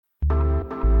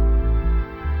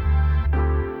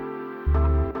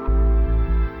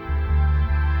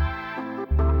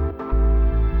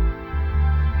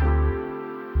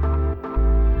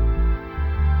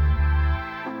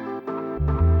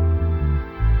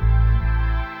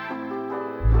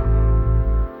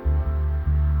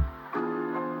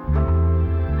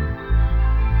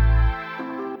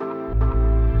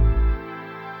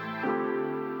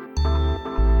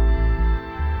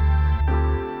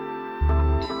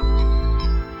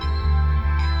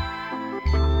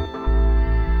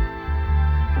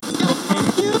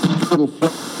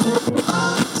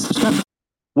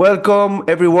Welcome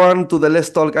everyone to the Let's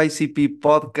Talk ICP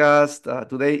podcast.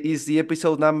 Today is the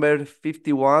episode number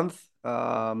 51.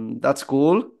 That's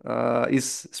cool.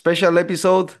 It's special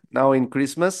episode now in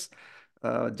Christmas.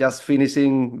 Just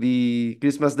finishing the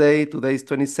Christmas day. Today is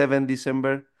 27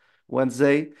 December,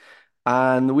 Wednesday.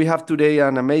 And we have today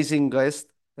an amazing guest.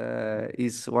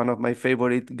 He's one of my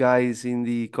favorite guys in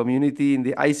the community, in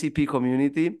the ICP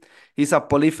community. He's a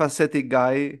polyphacetic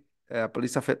guy, a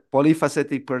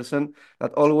polyphacetic person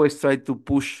that always try to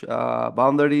push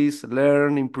boundaries,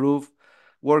 learn, improve,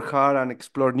 work hard, and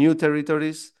explore new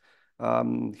territories.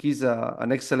 He's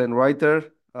an excellent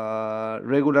writer,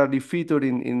 regularly featured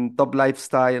in top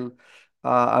lifestyle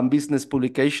and business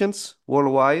publications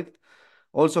worldwide.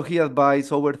 Also, he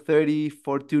advised over 30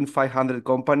 Fortune 500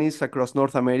 companies across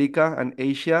North America and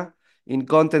Asia in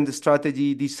content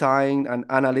strategy, design, and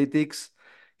analytics.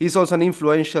 He's also an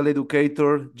influential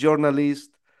educator, journalist,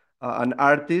 an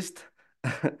artist,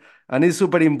 and he's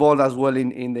super involved as well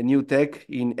in the new tech,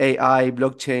 in AI,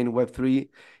 blockchain, Web3.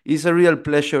 It's a real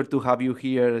pleasure to have you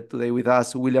here today with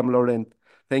us, William Laurent.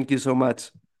 Thank you so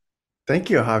much. Thank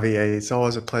you, Javier. It's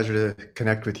always a pleasure to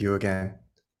connect with you again.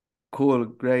 Cool,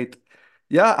 great.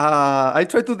 Yeah, I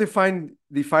try to define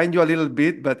you a little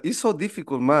bit, but it's so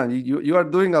difficult, man. You are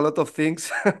doing a lot of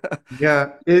things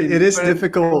Yeah, in it is different.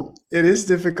 difficult. It is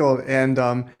difficult. And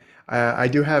I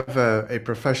do have a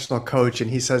professional coach, and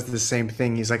he says the same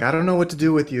thing. He's like, I don't know what to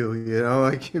do with you,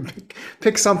 like you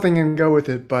pick something and go with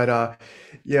it. But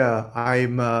yeah,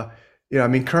 I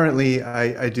mean, currently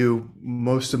I do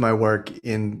most of my work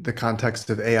in the context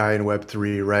of AI and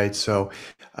Web3, right? So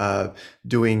uh,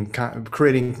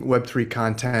 creating Web3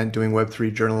 content, doing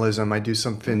Web3 journalism. I do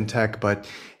some fintech, but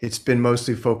it's been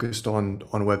mostly focused on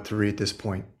Web3 at this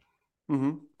point.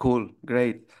 Cool,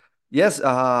 great. Yes,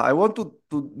 I want to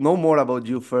know more about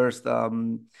you first.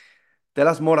 Tell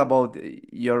us more about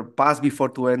your past before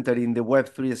to enter in the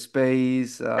Web3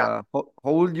 space. How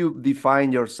would you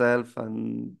define yourself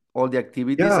and all the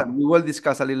activities? Yeah, And we will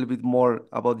discuss a little bit more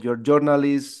about your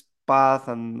journalist path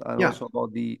and yeah. also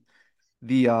about the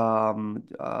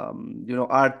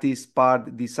artist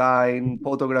part, design,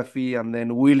 photography, and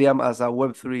then William as a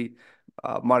Web3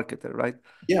 marketer, right?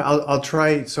 Yeah, I'll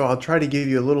try to give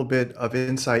you a little bit of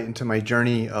insight into my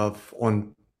journey of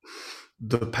on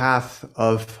the path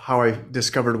of how I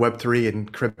discovered Web3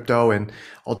 and crypto and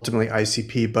ultimately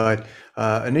ICP. But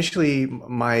initially,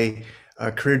 my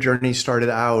career journey started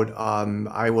out.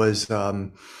 I was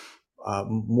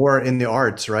more in the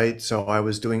arts, right? So I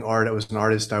was doing art. I was an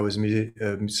artist. I was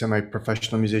a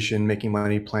semi-professional musician, making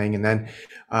money playing, and then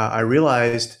I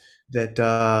realized that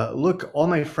look, all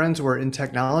my friends were in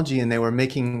technology and they were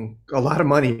making a lot of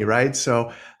money, right?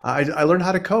 So I learned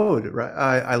how to code, right?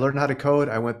 I learned how to code.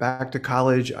 I went back to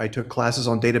college. I took classes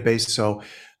on database. So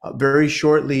very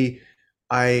shortly,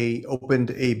 I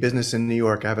opened a business in New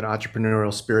York. I have an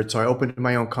entrepreneurial spirit. So I opened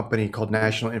my own company called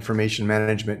National Information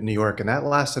Management in New York, and that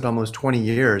lasted almost 20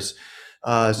 years.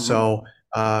 Mhm.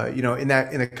 In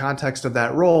the context of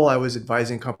that role, I was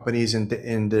advising companies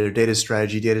in their data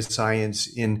strategy, data science,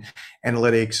 in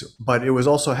analytics, but it was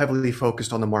also heavily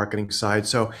focused on the marketing side.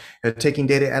 So taking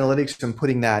data analytics and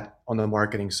putting that on the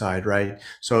marketing side, right?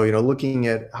 So, looking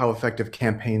at how effective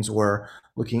campaigns were,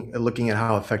 looking at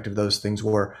how effective those things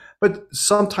were. But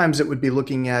sometimes it would be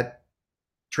looking at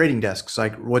trading desks,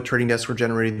 like what trading desks were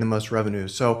generating the most revenue.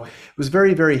 So it was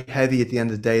very, very heavy at the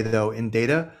end of the day, though, in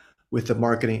data with the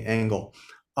marketing angle.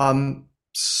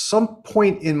 Some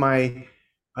point in my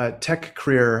tech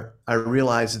career, I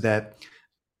realized that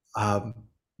um,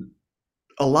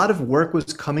 a lot of work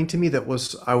was coming to me that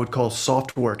was, I would call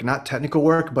soft work, not technical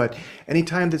work, but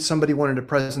anytime that somebody wanted a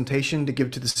presentation to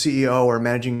give to the CEO or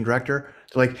managing director,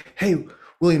 they're like, hey,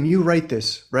 William, you write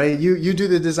this, right? You do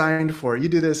the design for it, you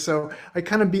do this. So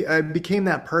I became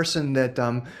that person that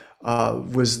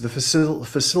was the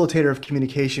facilitator of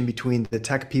communication between the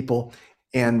tech people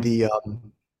and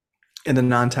Mhm. the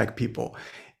non-tech people.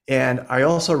 And I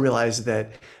also realized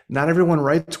that not everyone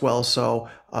writes well. So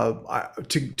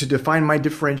to define my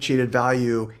differentiated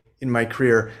value in my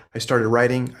career, I started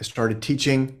writing, I started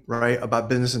teaching, right, about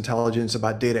business intelligence,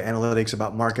 about data analytics,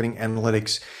 about marketing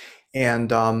analytics.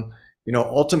 And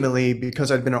ultimately,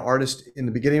 because I'd been an artist in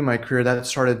the beginning of my career, that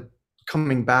started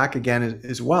coming back again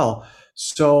as well.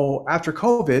 So after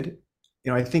COVID,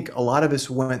 I think a lot of us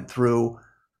went through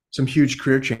some huge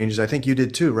career changes. I think you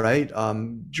did too, right?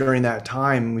 During that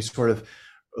time, we sort of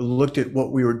looked at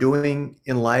what we were doing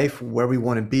in life, where we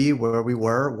want to be, where we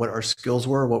were, what our skills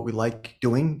were, what we like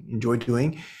doing, enjoy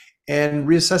doing, and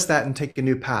reassess that and take a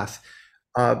new path.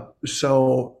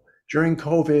 So during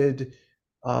COVID,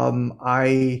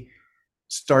 I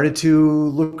started to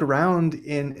look around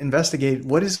and investigate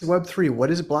what is Web3,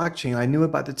 what is blockchain. I knew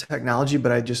about the technology,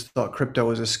 but I just thought crypto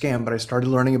was a scam. But I started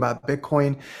learning about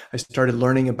Bitcoin. I started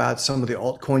learning about some of the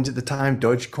altcoins at the time,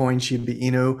 Dogecoin, Shiba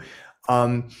Inu.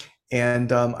 Um,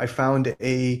 and I found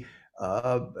a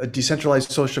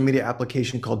decentralized social media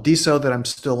application called DeSo that I'm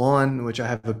still on, which I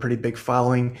have a pretty big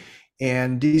following.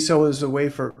 And DeSo was a way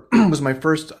for was my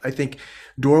first, I think,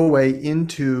 doorway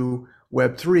into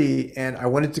Web3, and I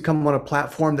wanted to come on a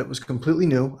platform that was completely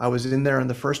new. I was in there in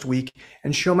the first week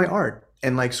and show my art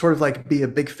and like sort of like be a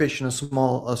big fish in a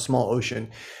small ocean.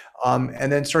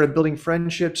 And then started building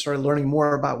friendships, started learning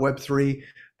more about Web3.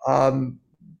 Um,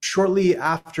 Shortly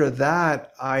after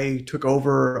that, I took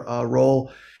over a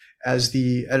role as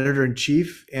the editor in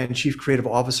chief and chief creative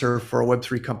officer for a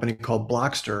Web3 company called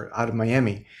Blockster out of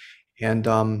Miami. And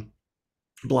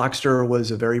Blockster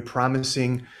was a very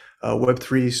promising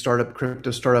Web3 startup,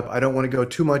 crypto startup. I don't want to go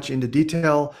too much into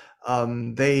detail.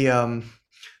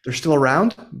 They're still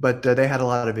around, but they had a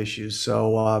lot of issues.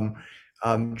 So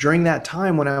during that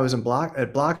time when I was at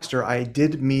Blockster, I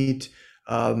did meet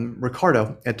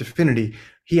Ricardo at Dfinity.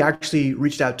 He actually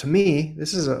reached out to me.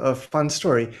 This is a fun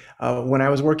story. When I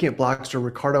was working at Blockster,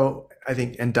 Ricardo, I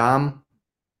think, and Dom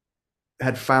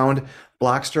had found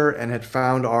Blockster and had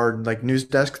found our like news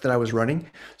desk that I was running.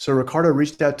 So Ricardo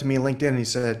reached out to me on LinkedIn and he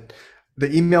said,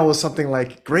 the email was something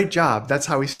like, "Great job." That's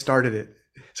how he started it.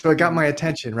 So it got Mhm. my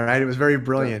attention, right? It was very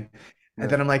Yeah, brilliant. And yeah,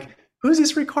 then I'm like, who's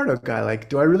this Ricardo guy? Like,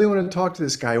 do I really want to talk to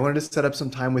this guy? He wanted to set up some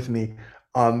time with me.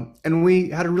 And we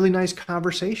had a really nice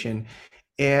conversation.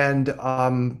 And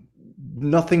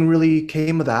nothing really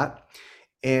came of that.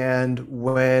 And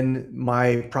when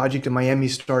my project in Miami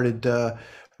started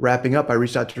wrapping up, I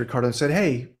reached out to Ricardo and said,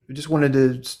 "Hey, I just wanted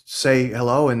to say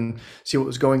hello and see what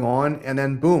was going on." And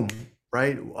then, boom,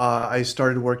 right? I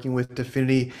started working with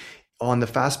Dfinity on the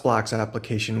Fast Blocks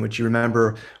application, which you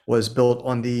remember was built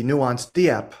on the Nuance D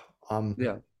app.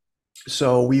 yeah.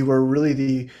 So we were really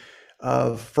the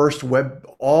first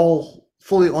all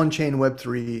fully on-chain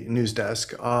Web3 news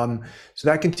desk. So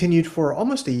that continued for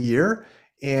almost a year,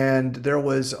 and there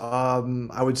was,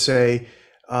 I would say,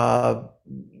 uh,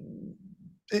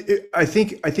 I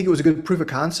think it was a good proof of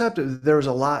concept. There was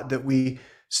a lot that we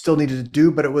still needed to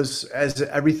do, but it was, as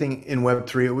everything in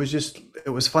Web3, it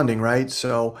was funding, right?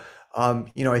 So,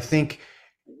 I think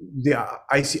the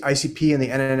ICP and the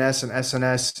NNS and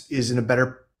SNS is in a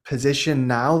better position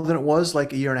now than it was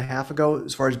like a year and a half ago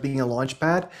as far as being a launch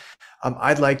pad.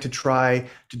 I'd like to try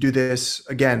to do this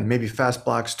again, maybe Fast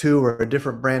Blocks 2 or a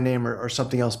different brand name or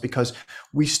something else, because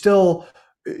we still,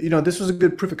 this was a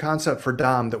good proof of concept for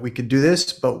Dom that we could do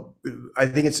this, but I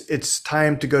think it's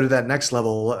time to go to that next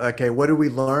level. Okay, what did we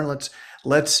learn?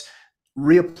 Let's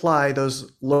reapply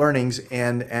those learnings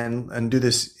and do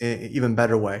this even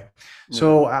better way. Yeah.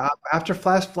 So after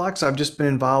Fast Flux, I've just been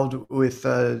involved with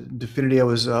Dfinity. I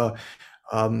was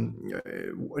um,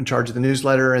 in charge of the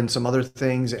newsletter and some other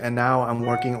things, and now I'm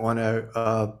working with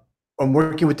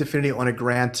Dfinity on a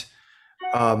grant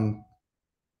um,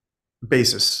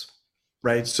 basis,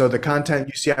 right? So the content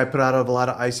you see, I put out a lot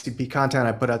of ICP content.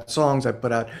 I put out songs, I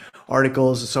put out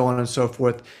articles, so on and so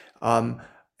forth. Um,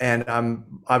 and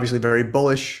I'm obviously very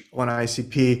bullish on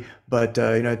ICP, but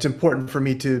it's important for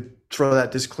me to throw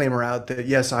that disclaimer out that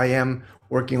yes, I am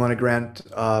working on a grant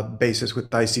basis with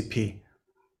ICP.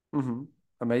 Hmm.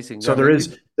 Amazing. So Yeah, there maybe.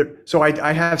 is, so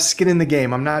I have skin in the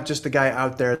game. I'm not just a guy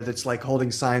out there that's like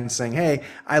holding signs saying, "Hey,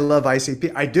 I love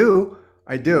ICP." I do.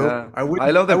 Yeah, I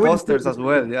love I the wouldn't do posters as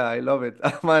well. Yeah, I love it.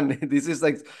 Man, this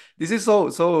is so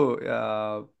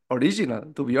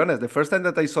original, to be honest. The first time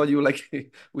that I saw you like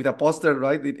with a poster,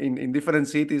 right, in different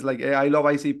cities, like I love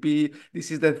ICP.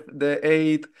 This is the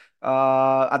eight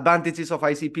advantages of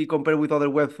ICP compared with other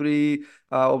Web3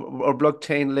 or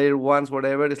blockchain layer ones,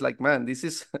 whatever. It's like, man, this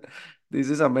is this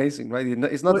is amazing, right?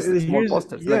 It's not Well, the small here's,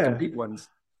 posters, like the yeah. big ones.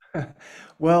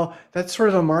 Well, that's sort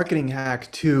of a marketing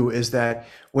hack too, is that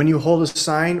when you hold a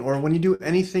sign or when you do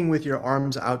anything with your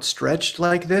arms outstretched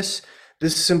like this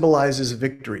symbolizes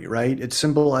victory, right? It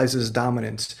symbolizes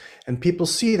dominance. And people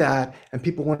see that and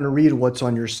people want to read what's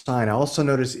on your sign. I also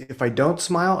notice if I don't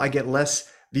smile, I get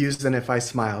less views than if I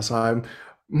smile. So I'm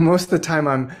most of the time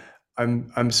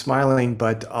I'm smiling,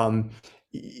 but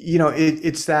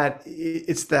it's that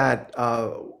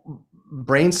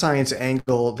brain science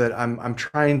angle that I'm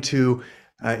trying to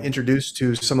Yeah. introduce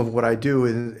to some of what I do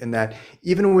in that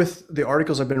even with the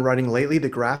articles I've been writing lately, the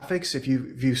graphics, if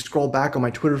you scroll back on my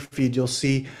Twitter feed, you'll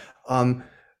see um,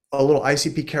 a little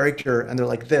ICP character and they're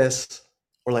like this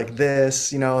or like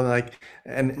this,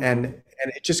 and Hmm.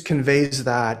 it just conveys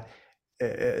that.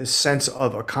 a sense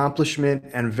of accomplishment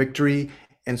and victory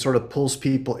and sort of pulls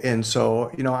people in.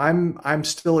 So, I'm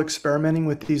still experimenting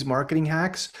with these marketing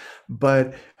hacks,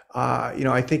 but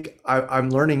I think I'm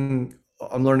learning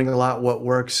a lot what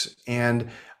works, and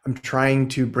I'm trying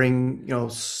to bring,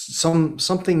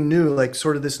 something new, like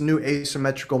sort of this new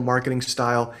asymmetrical marketing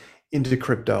style into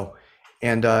crypto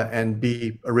and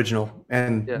be original.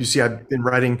 And Yeah. you see, I've been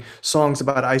writing songs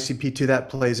about ICP2 that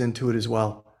plays into it as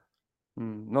well.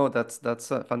 No, that's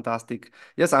fantastic.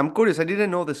 Yes, I'm curious. I didn't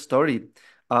know the story.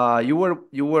 You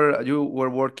were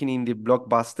working in the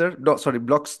Blockbuster. No, sorry,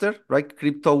 Blockster, right?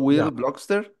 Crypto Yeah. Will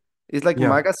Blockster. It's like Yeah.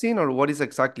 magazine or what is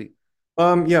exactly?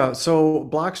 Yeah, so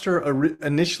Blockster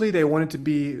initially they wanted to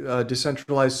be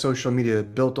decentralized social media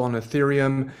built on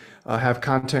Ethereum, have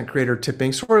content creator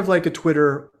tipping, sort of like a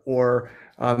Twitter or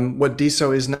what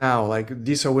DeSo is now. Like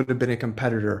DeSo would have been a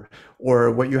competitor,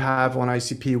 or what you have on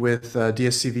ICP with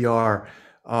DSCVR,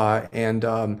 and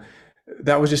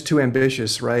that was just too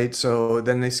ambitious, right? So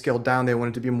then they scaled down. They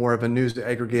wanted to be more of a news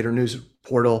aggregator, news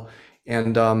portal,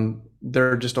 and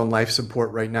they're just on life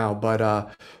support right now. But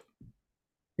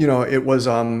it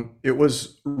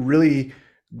was really,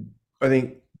 I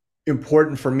think,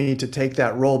 important for me to take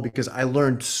that role because I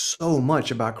learned so much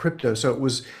about crypto. So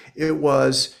it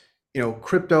was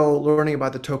crypto, learning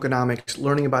about the tokenomics,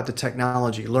 learning about the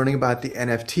technology, learning about the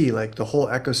NFT, like the whole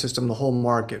ecosystem, the whole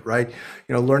market, right?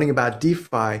 Learning about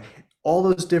DeFi, all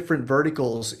those different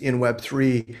verticals in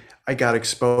Web3 I got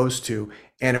exposed to,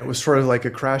 and it was sort of like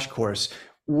a crash course.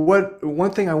 What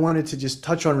One thing I wanted to just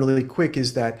touch on really quick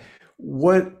is that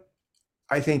what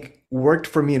I think worked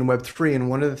for me in Web3, and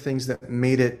one of the things that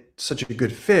made it such a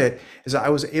good fit is that I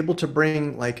was able to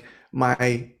bring like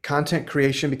my content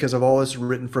creation because I've always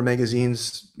written for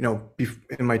magazines,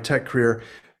 in my tech career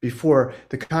before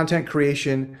the content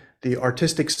creation, the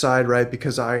artistic side, right?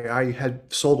 Because I had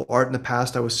sold art in the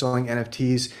past, I was selling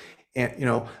NFTs, and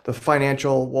the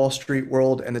financial Wall Street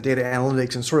world and the data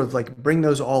analytics, and sort of like bring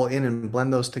those all in and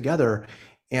blend those together.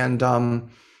 And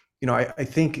I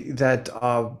think that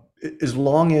as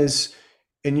long as,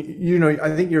 and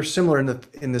I think you're similar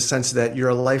in the sense that you're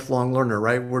a lifelong learner,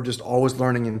 right? We're just always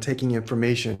learning and taking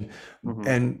information. Hmm.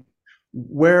 And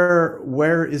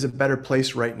where is a better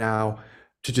place right now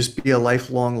to just be a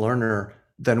lifelong learner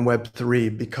than Web3?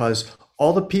 Because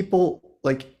all the people,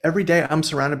 like every day I'm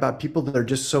surrounded by people that are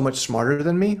just so much smarter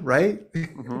than me, right?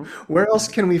 Hmm. Where else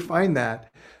can we find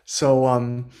that? So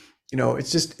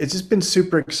it's just been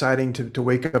super exciting to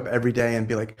wake up every day and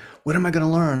be like, what am I going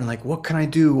to learn? Like, what can I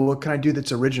do? What can I do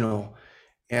that's original?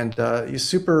 And it's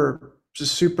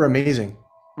just super amazing.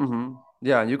 Hmm.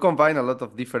 Yeah, and you combine a lot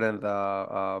of different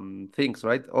things,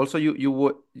 right? Also, you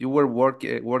were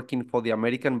working for the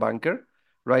American Banker,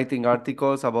 writing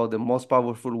articles about the most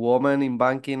powerful woman in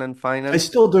banking and I finance.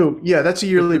 still do. Yeah, that's a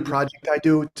You yearly still do? project I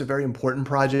do. It's a very important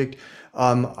project.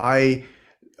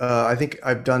 I think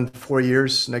I've done 4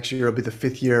 years. Next year will be the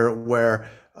fifth year where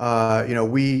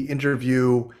we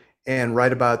interview and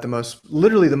write about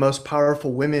literally the most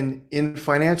powerful women in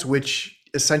finance, which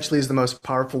essentially is the most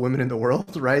powerful women in the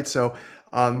world, right? So,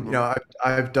 Hmm.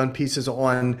 I've done pieces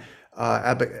on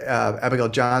Abigail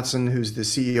Johnson, who's the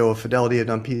CEO of Fidelity. I've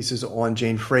done pieces on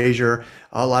Jane Fraser.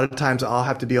 A lot of times I'll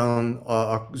have to be on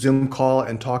a Zoom call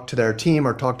and talk to their team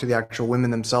or talk to the actual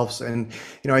women themselves. And,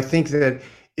 I think that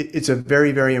it's a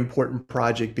very, very important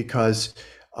project because,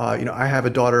 I have a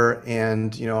daughter,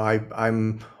 and,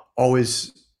 I'm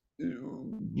always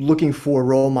looking for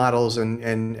role models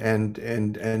and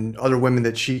other women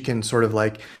that she can sort of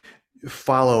like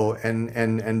follow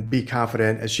and be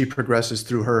confident as she progresses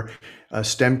through her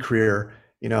STEM career.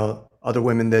 Other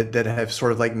women that have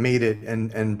sort of like made it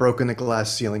and broken the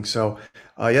glass ceiling. So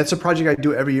yeah, it's a project I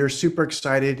do every year. Super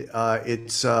excited.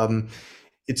 It's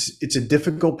a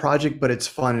difficult project, but it's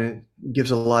fun and it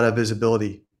gives a lot of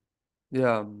visibility.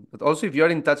 Yeah, but also if you're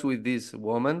in touch with this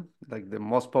woman, like the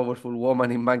most powerful woman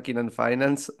in banking and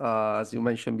finance, as you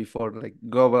mentioned before, like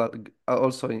global,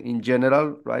 also in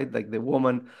general, right? Like the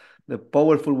woman, the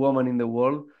powerful woman in the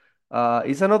world,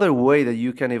 it's another way that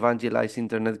you can evangelize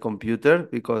internet computer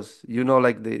because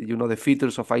like the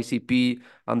features of ICP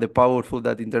and the powerful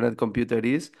that internet computer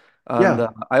is. And Yeah,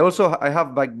 I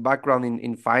have background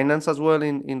in finance as well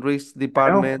in risk I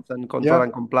know. departments and control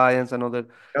and Yep. compliance and other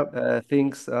Yep.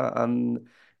 things and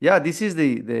yeah, this is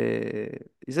the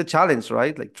it's a challenge,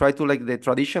 right? Like try to like the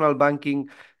traditional banking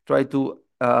try to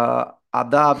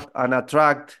adapt and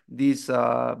attract these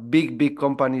big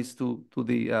companies to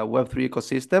the Web3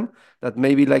 ecosystem, that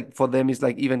maybe like for them is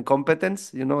like even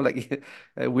competence, like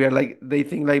we are like, they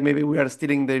think like maybe we are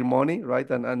stealing their money, right?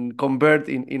 And convert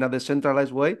in a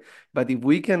decentralized way. But if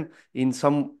we can in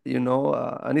some,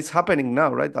 and it's happening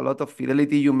now, right? A lot of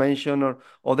Fidelity you mentioned, or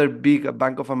other big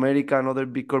Bank of America and other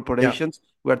big Yeah. corporations.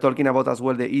 We are talking about as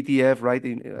well the ETF, right?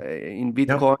 In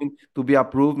Yep. Bitcoin to be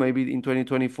approved maybe in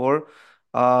 2024.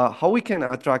 How we can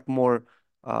attract more,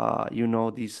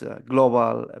 these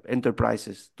global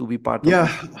enterprises to be part of Yeah,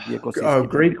 the ecosystem.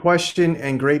 great question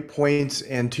and great points.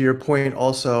 And to your point,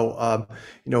 also,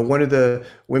 one of the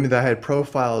women that I had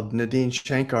profiled, Nadine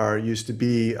Shankar, used to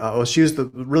be, well, she was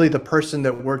really the person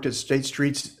that worked at State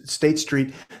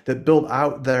Street that built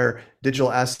out their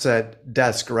digital asset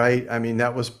desk, right? I mean,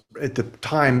 that was at the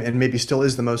time, and maybe still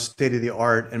is, the most state of the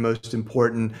art and most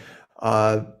important,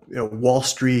 Wall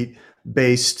Street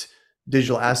based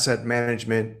digital asset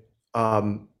management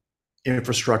um,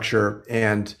 infrastructure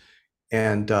and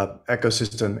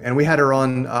ecosystem. And we had her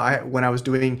on when I was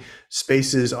doing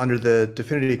spaces under the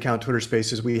Definity account, Twitter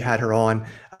Spaces. We had her on,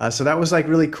 so that was like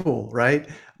really cool, right?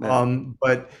 Yeah.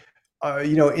 But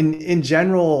in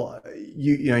general,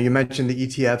 you mentioned the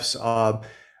ETFs.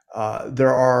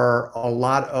 There are a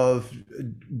lot of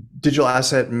digital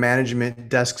asset management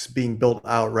desks being built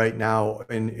out right now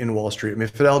in Wall Street. I mean,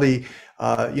 Fidelity,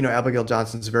 Abigail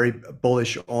Johnson's very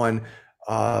bullish on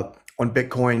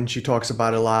Bitcoin. She talks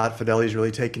about it a lot. Fidelity's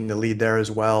really taking the lead there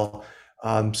as well.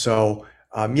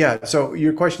 Yeah. So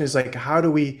your question is like, how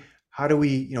do we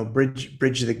bridge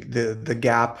the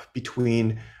gap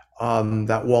between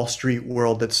that Wall Street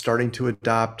world that's starting to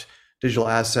adopt digital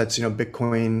assets,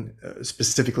 Bitcoin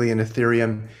specifically and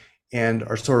Ethereum, and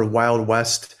our sort of Wild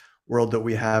West world that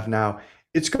we have now.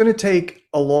 It's going to take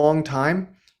a long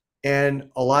time, and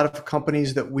a lot of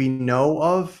companies that we know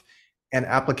of and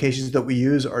applications that we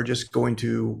use are just going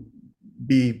to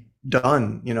be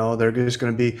done. They're just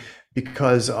going to be,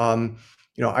 because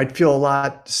I'd feel a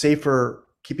lot safer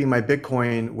keeping my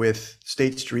Bitcoin with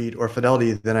State Street or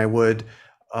Fidelity than I would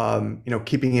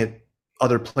keeping it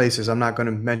other places. I'm not going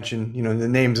to mention the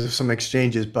names of some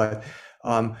exchanges, but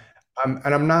um,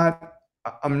 I'm not,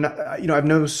 I've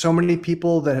known so many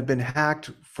people that have been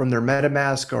hacked from their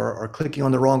MetaMask, or clicking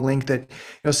on the wrong link, that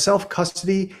self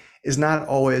custody is not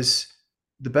always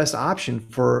the best option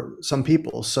for some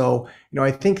people. So, I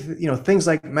think, things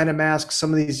like MetaMask,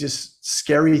 some of these just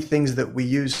scary things that we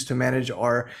use to manage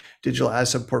our digital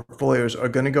asset portfolios are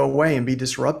going to go away and be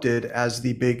disrupted as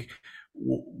the big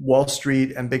Wall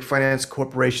Street and big finance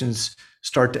corporations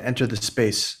start to enter the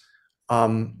space.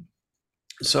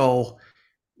 So,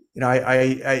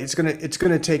 it's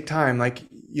gonna take time. Like,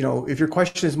 if your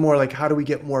question is more like how do we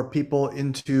get more people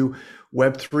into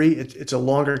Web3, it's a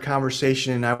longer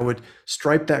conversation, and I would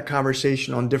stripe that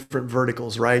conversation on different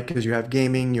verticals, right? Because you have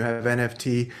gaming, you have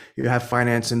NFT, you have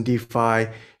finance and DeFi,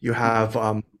 you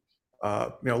have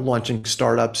launching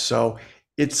startups. So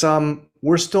it's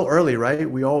we're still early, right?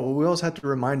 We always have to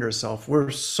remind ourselves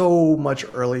we're so much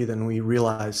early than we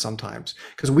realize sometimes,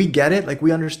 because we get it, like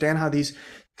we understand how these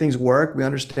things work. We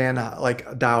understand like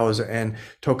DAOs and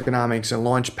tokenomics and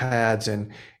launch pads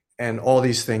and all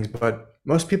these things, but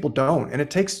most people don't, and it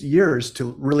takes years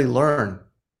to really learn.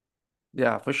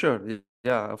 Yeah, for sure.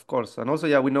 Yeah, of course. And also,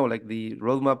 yeah, we know like the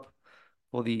roadmap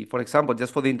for example,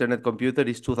 just for the internet computer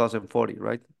is 2040,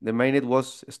 right? The mainnet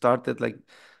was started like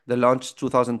the launch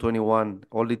 2021,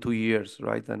 only 2 years,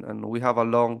 right? And we have a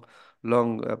long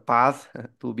path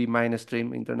to be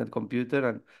mainstream internet computer,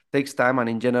 and takes time, and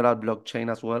in general blockchain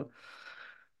as well.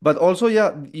 But also,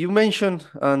 yeah, you mentioned,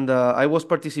 and I was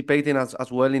participating as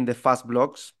well in the fast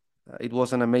blocks. It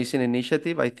was an amazing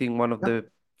initiative. I think one of Yeah. the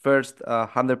first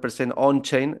 100% on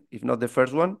chain, if not the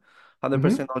first one, Hmm.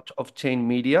 100% of chain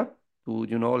media to,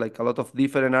 like a lot of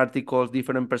different articles,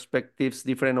 different perspectives,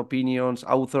 different opinions,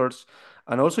 authors.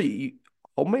 And also,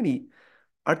 how many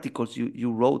articles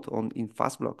you wrote on in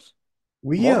fast blocks?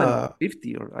 We More than uh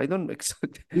 50, or I don't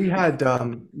exactly. we had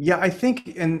yeah, I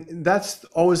think, and that's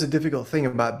always a difficult thing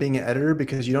about being an editor,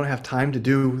 because you don't have time to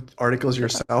do articles Yeah,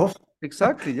 yourself.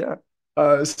 exactly. Yeah.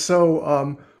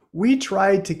 So we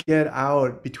tried to get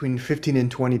out between 15 and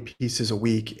 20 pieces a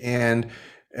week. And,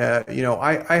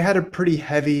 I had a pretty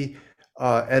heavy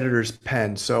editor's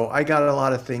pen. So I got a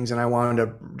lot of things, and I wound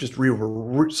up just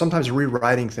sometimes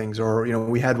rewriting things, or,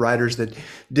 we had writers that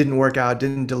didn't work out,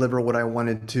 didn't deliver what I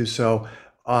wanted to. So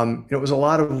it was a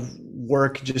lot of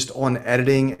work just on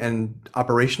editing and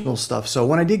operational stuff. So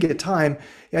when I did get time,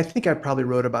 yeah, I think I probably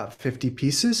wrote about 50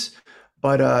 pieces.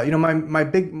 But my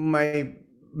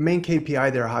main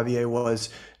KPI there, Javier, was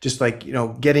just like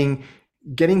getting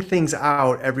getting things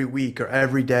out every week or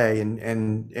every day, and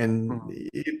Mhm.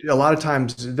 a lot of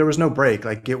times there was no break.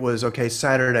 Like it was okay,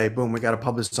 Saturday, boom, we got to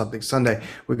publish something. Sunday,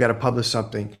 we got to publish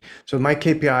something. So my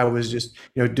KPI was just,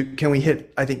 can we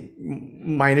hit? I think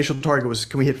my initial target was,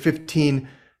 can we hit 15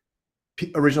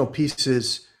 original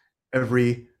pieces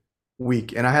every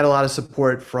week? And I had a lot of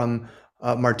support from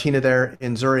Martina there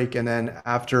in Zurich, and then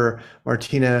after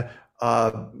Martina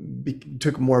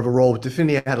took more of a role with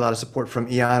Definity, I had a lot of support from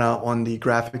Iana on the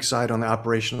graphic side, on the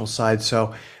operational side.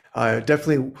 So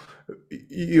definitely,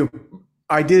 you,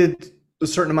 I did a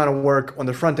certain amount of work on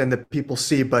the front end that people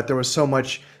see, but there was so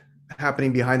much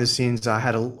happening behind the scenes. I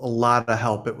had a lot of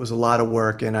help. It was a lot of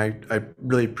work, and I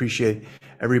really appreciate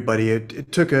everybody.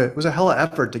 It was a hell of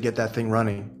effort to get that thing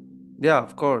running. Yeah,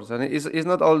 of course. And it's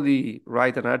not only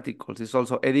writing articles, it's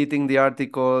also editing the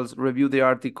articles, review the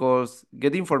articles,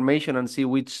 get information and see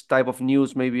which type of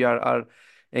news maybe are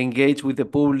engaged with the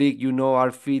public,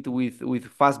 are fit with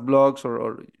fast blogs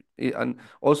and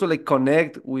also like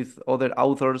connect with other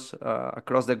authors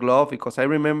across the globe. Because I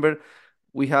remember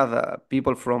we had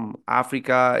people from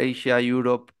Africa, Asia,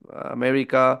 Europe,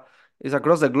 America. It's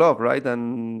across the globe, right?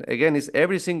 And again, it's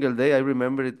every single day. I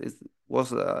remember it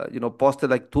was posted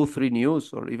like two, three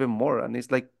news or even more, and it's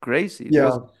like crazy. It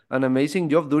was Yeah. an amazing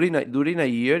job during a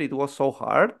year. It was so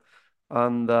hard,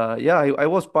 and yeah, I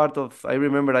was part of. I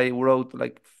remember I wrote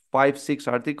like five, six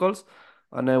articles,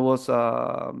 and I was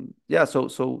yeah,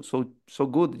 so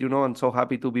good, and so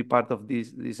happy to be part of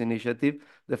this initiative,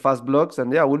 the fast blogs.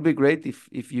 And yeah, it would be great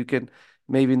if you can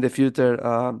maybe in the future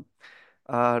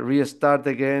restart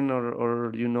again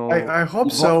or I hope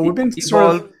evolve, so. We've been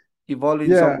sort of, evolve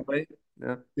in yeah, some way.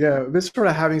 Yeah. yeah, we've been sort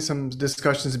of having some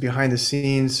discussions behind the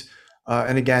scenes.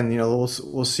 And again,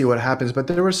 we'll see what happens. But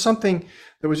there was something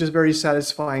that was just very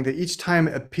satisfying, that each time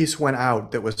a piece went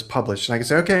out that was published, and I could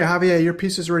say, okay, Javier, your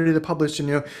piece is ready to publish. And,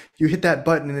 you hit that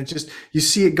button and you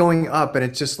see it going up, and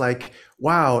it's just like,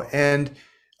 wow. And,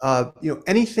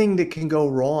 anything that can go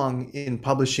wrong in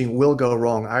publishing will go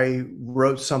wrong. I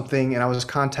wrote something and I was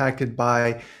contacted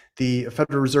by the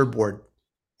Federal Reserve Board,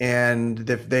 and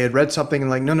they had read something and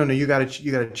like, no, no, no, you got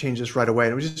to change this right away.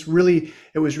 And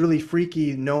it was really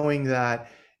freaky knowing that,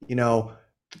 you know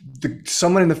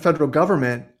someone in the federal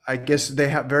government, I guess they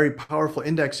have very powerful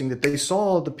indexing, that they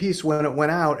saw the piece when it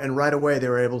went out, and right away they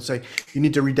were able to say, you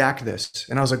need to redact this.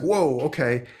 And I was like, whoa,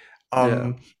 okay. Yeah.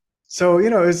 um so,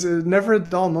 it's never a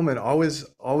dull moment.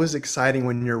 Always exciting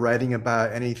when you're writing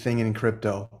about anything in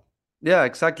crypto. Yeah,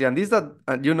 exactly. And this that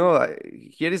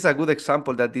here is a good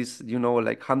example that is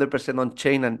like 100% on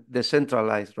chain and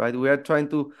decentralized, right? We are trying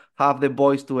to have the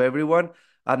voice to everyone,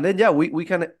 and then yeah, we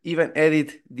can even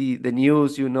edit the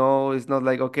news. It's not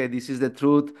like, okay, this is the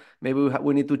truth. Maybe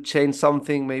we need to change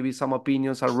something. Maybe some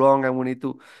opinions are wrong, and we need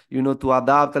to to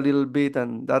adapt a little bit.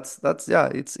 And that's yeah,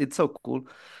 it's so cool.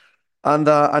 And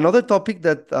another topic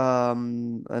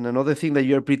and another thing that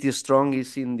you're pretty strong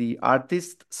is in the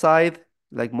artist side,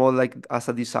 like more like as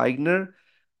a designer.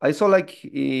 I saw like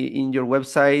in your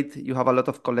website you have a lot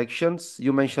of collections.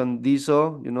 You mentioned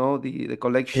Diso, the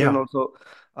collection, Yeah. also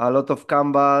a lot of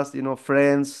canvas,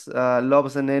 Friends,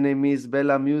 Loves and Enemies,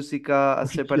 Bella Musica, A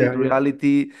Separate Yeah, yeah.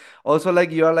 Reality. Also,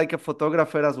 like you are like a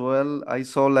photographer as well. I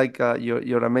saw like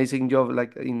your amazing job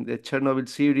like in the Chernobyl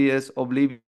series,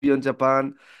 Oblivion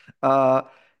Japan. uh,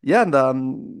 yeah,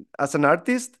 and as an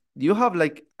artist, do you have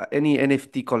like any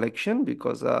NFT collection?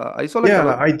 Because I saw like a Yeah,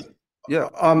 lot. I Yeah.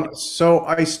 so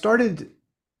I started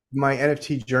my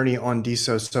NFT journey on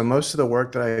DeSo. So most of the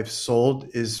work that I've sold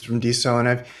is from DeSo, and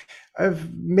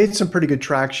I've made some pretty good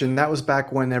traction. That was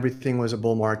back when everything was a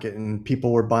bull market and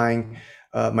people were buying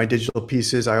my digital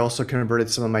pieces. I also converted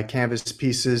some of my canvas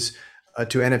pieces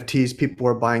to NFTs. People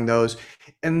were buying those,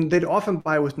 and they'd often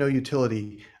buy with no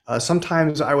utility.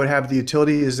 Sometimes I would have the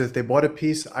utility is if they bought a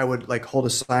piece, I would like hold a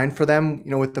sign for them,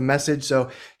 with the message. So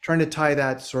trying to tie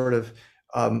that sort of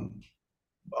um,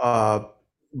 uh,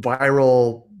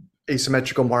 viral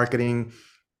asymmetrical marketing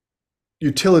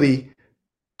utility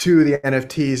to the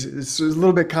NFTs is a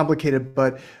little bit complicated,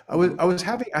 but Mhm.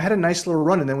 I had a nice little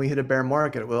run, and then we hit a bear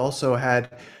market. We also had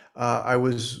I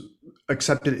was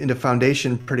accepted into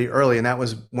Foundation pretty early, and that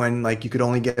was when like you could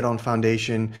only get on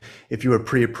Foundation if you were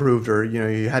pre-approved, or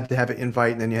you had to have an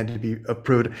invite and then you had to be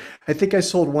approved. I think I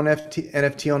sold one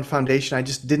NFT on Foundation. I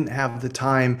just didn't have the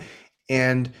time,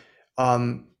 and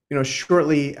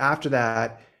shortly after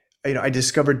that, I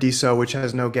discovered DeSo, which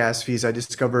has no gas fees. I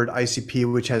discovered ICP,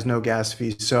 which has no gas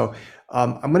fees. So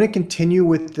I'm going to continue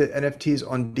with the NFTs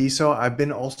on DeSo. I've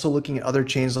been also looking at other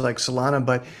chains like Solana,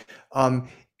 but um,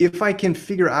 if I can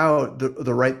figure out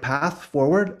the right path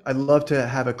forward, I'd love to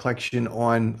have a collection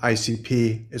on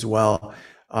ICP as well.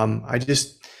 I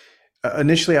just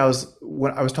initially I was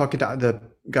when I was talking to the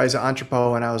guys at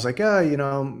Entrepot, and I was like, I'm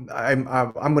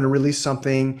going to release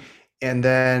something, and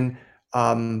then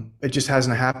it just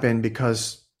hasn't happened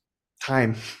because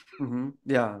time.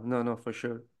 Yeah, no, no, for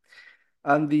sure.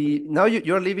 And the now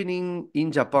you're living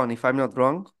in Japan, if I'm not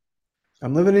wrong.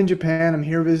 I'm living in Japan. I'm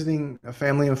here visiting a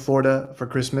family in Florida for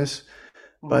Christmas.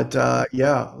 Mhm. But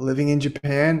yeah, living in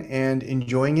Japan and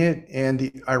enjoying it. And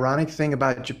the ironic thing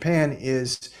about Japan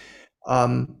is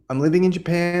I'm living in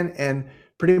Japan, and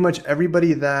pretty much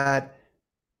everybody that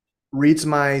reads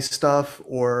my stuff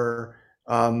or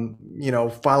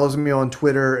follows me on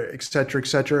Twitter, et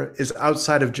cetera, is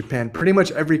outside of Japan. Pretty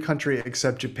much every country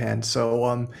except Japan. So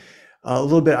a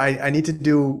little bit. I need to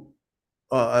do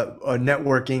a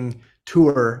networking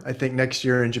tour, I think, next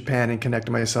year in Japan and connect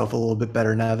myself a little bit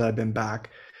better now that I've been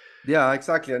back. Yeah,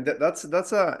 exactly, and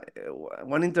that's a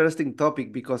one interesting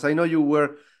topic because I know you were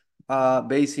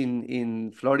based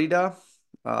in Florida,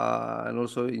 and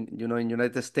also in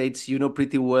United States. You know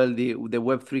pretty well the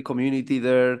Web3 community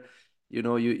there.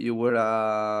 You were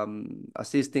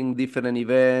assisting different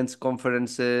events,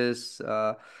 conferences.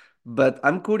 But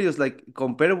I'm curious, like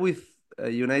compared with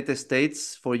United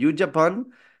States, for you, Japan.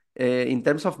 In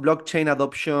terms of blockchain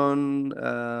adoption,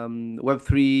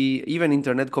 Web3, even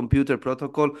Internet Computer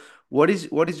Protocol, what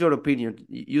is your opinion?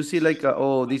 You see like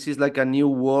oh, this is like a new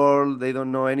world. They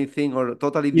don't know anything or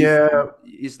totally different. Yeah,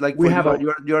 It's like we for you have a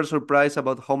you are surprised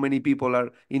about how many people are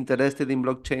interested in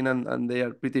blockchain and they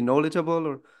are pretty knowledgeable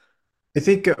or I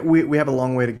think we have a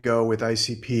long way to go with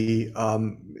ICP.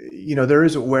 There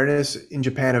is awareness in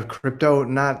Japan of crypto,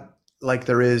 not like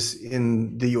there is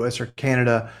in the US or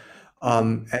Canada.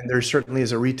 Mhm. And there certainly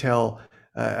is a retail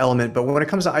element. But when it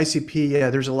comes to ICP,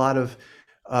 yeah, there's a lot of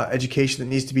education that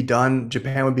needs to be done.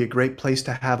 Japan would be a great place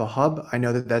to have a hub. I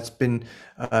know that that's been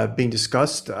being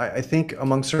discussed, I think,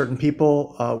 among certain people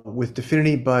with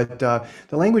Definity, but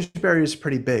the language barrier is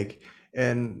pretty big.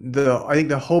 And I think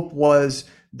the hope was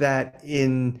that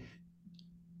in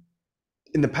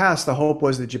the past, the hope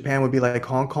was that Japan would be like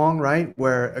Hong Kong, right?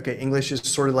 Where okay, English is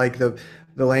sort of like the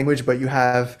language, but you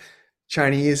have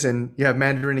Chinese and you have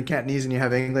Mandarin and Cantonese and you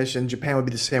have English, and Japan would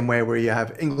be the same way where you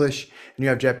have English and you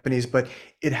have Japanese, but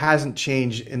it hasn't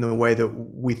changed in the way that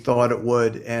we thought it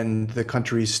would, and the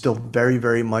country still very,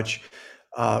 very much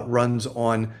runs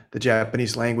on the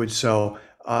Japanese language. So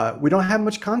we don't have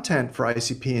much content for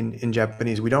ICP in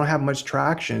Japanese. We don't have much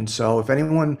traction. So if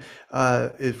anyone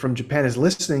from Japan is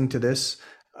listening to this,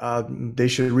 they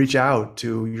should reach out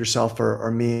to yourself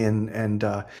or me, and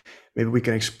maybe we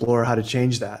can explore how to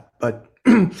change that. But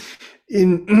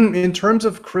in terms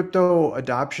of crypto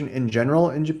adoption in general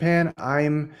in Japan,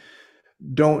 I'm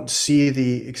don't see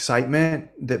the excitement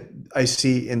that I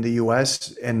see in the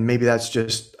US. And maybe that's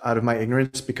just out of my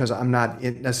ignorance because I'm not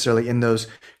necessarily in those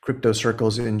crypto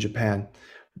circles in Japan.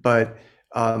 But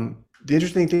the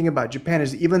interesting thing about Japan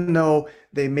is even though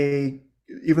they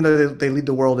lead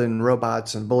the world in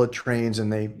robots and bullet trains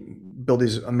and they build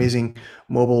these amazing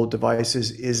mobile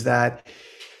devices, is that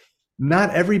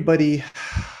not everybody,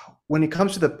 when it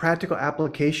comes to the practical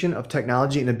application of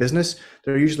technology in a business,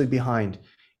 they're usually behind.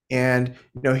 And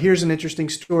here's an interesting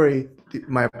story.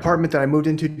 My apartment that I moved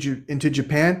into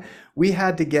Japan, we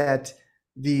had to get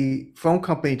the phone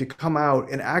company to come out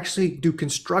and actually do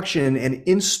construction and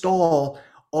install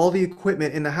all the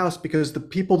equipment in the house because the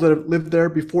people that have lived there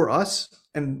before us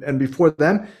and before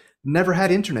them never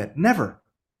had internet. Never.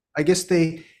 I guess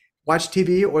they watch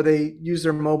TV or they use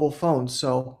their mobile phones.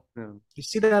 So yeah. you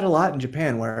see that a lot in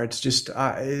Japan, where it's just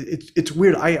it's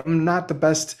weird. I am not the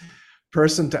best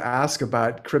person to ask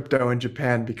about crypto in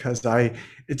Japan because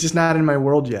it's just not in my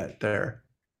world yet there.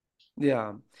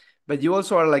 Yeah, but you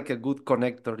also are like a good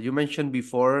connector. You mentioned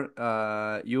before,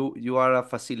 you are a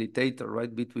facilitator,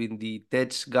 right, between the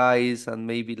tech guys and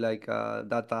maybe like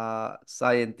data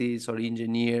scientists or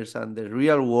engineers and the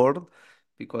real world.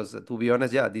 Because to be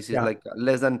honest, yeah, this is Yeah. like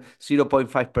less than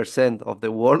 0.5% of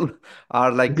the world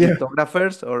are like Yeah.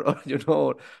 cryptographers or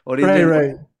Right, engineers.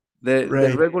 right, The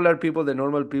right. regular people, the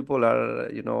normal people are,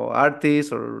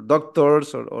 artists or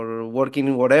doctors or working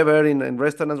in whatever in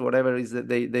restaurants, whatever is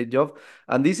their job.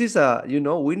 And this is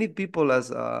we need people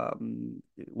as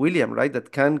William, right,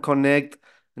 that can connect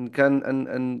and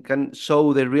can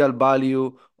show the real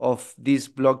value of these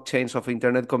blockchains of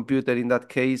internet computer in that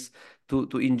case to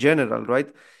in general,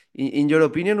 right? In your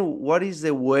opinion, what is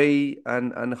the way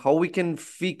and how we can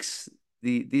fix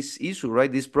this issue,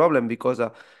 right? This problem, because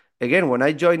again, when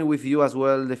I joined with you as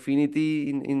well, Definity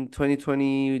in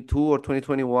 2022 or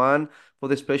 2021 for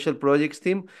the special projects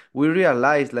team, we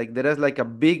realized like there is like a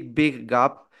big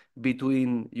gap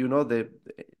between, the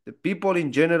people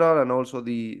in general and also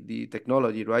the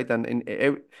technology, right? And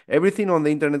everything on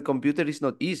the internet computer is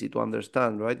not easy to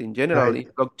understand, right? In general, Right.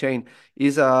 in blockchain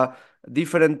is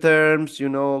different terms,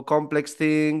 complex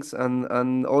things,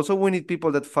 and also we need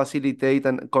people that facilitate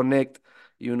and connect,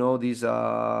 these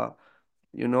a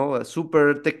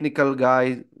super technical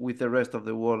guy with the rest of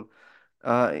the world.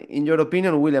 In your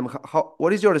opinion, William,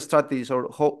 what is your strategies, or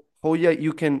how yeah,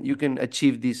 you can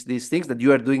achieve these things that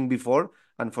you are doing before,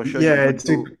 and for sure you're Yeah, going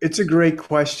to. it's a great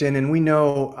question, and we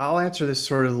know I'll answer this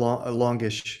sort of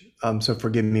longish, so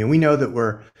forgive me. We know that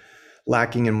we're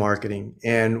lacking in marketing,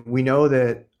 and we know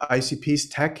that ICP's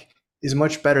tech is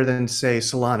much better than, say,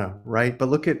 Solana, right? But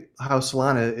look at how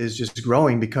Solana is just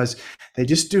growing because they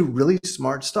just do really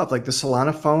smart stuff, like the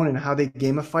Solana phone and how they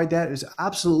gamified that is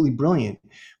absolutely brilliant.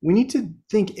 We need to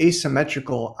think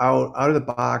asymmetrical out of the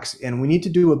box, and we need to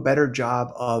do a better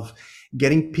job of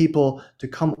getting people to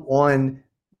come on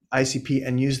ICP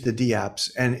and use the D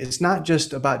apps. And it's not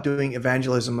just about doing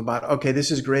evangelism about, okay, this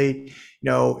is great.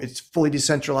 It's fully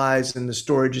decentralized and the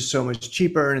storage is so much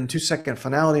cheaper and 2-second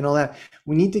finality and all that.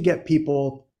 We need to get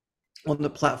people on the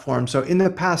platform. So in the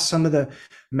past, some of the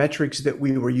metrics that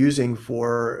we were using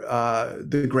for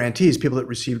the grantees, people that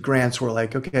received grants, were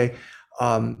like, okay,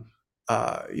 how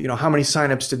many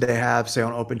signups did they have, say,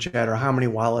 on OpenChat, or how many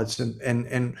wallets,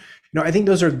 and I think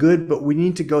those are good, but we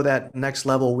need to go that next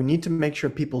level. We need to make sure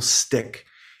people stick.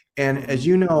 And as Mhm.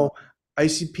 you know,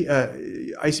 ICP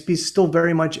is still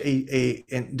very much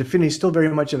and Definity is still very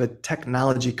much of a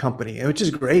technology company, which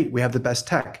is great. We have the best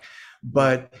tech, Yeah.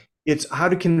 but it's how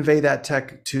to convey that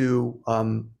tech to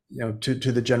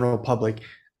to the general public.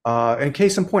 And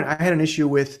case in point, I had an issue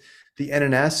with the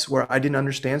NNS where I didn't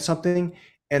understand something,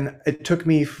 and it took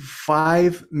me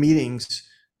 5 meetings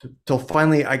till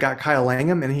finally I got Kyle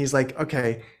Langham, and he's like,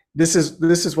 "Okay, this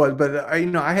is what." But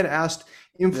I had asked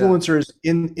Yeah. influencers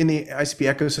in the ICP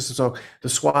ecosystem. So the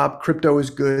swap, crypto is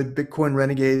good, Bitcoin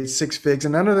Renegade, six figs,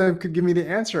 and none of them could give me the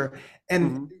answer. And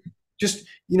Hmm. just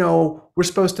we're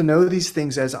supposed to know these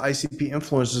things as ICP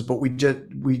influencers, but we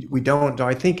don't. So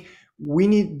I think we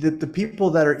need the people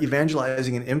that are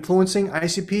evangelizing and influencing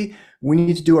ICP. We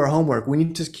need to do our homework. We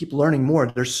need to keep learning more.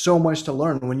 There's so much to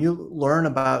learn. When you learn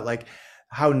about like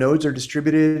how nodes are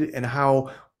distributed and how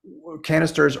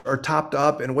canisters are topped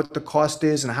up and what the cost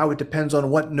is and how it depends on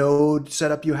what node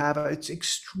setup you have, it's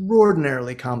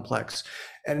extraordinarily complex.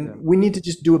 And Yeah. we need to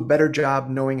just do a better job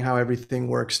knowing how everything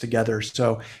works together.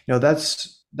 So,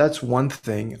 that's one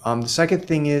thing. The second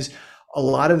thing is a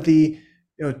lot of the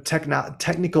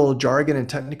technical jargon and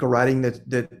technical writing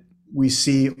that we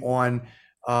see on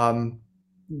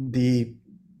the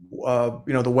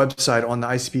the website on the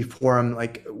ICP forum,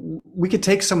 like we could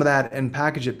take some of that and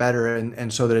package it better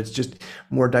and so that it's just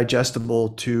more digestible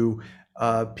to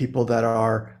people that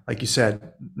are, like you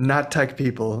said, not tech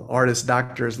people, artists,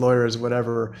 doctors, lawyers,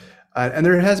 whatever. And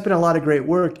there has been a lot of great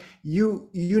work.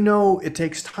 It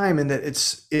takes time and that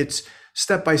it's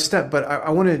step by step. But I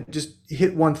want to just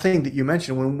hit one thing that you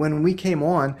mentioned when we came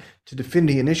on to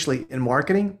Definity initially in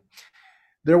marketing.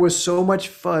 There was so much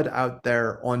FUD out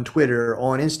there on Twitter,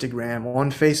 on Instagram,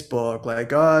 on Facebook,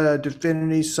 like, oh,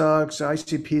 Definity sucks,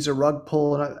 ICP's a rug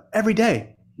pull, every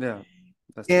day. Yeah.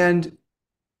 That's true. And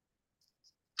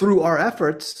through our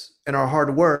efforts and our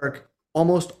hard work,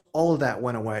 almost all of that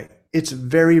went away. It's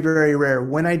very, very rare.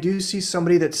 When I do see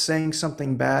somebody that's saying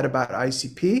something bad about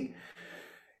ICP,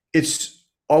 it's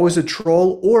always a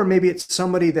troll, or maybe it's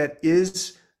somebody that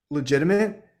is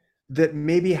legitimate, that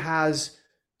maybe has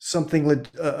something,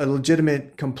 a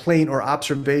legitimate complaint or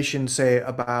observation, say,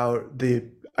 about the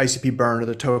ICP burn or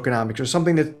the tokenomics or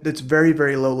something that's very,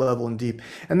 very low level and deep.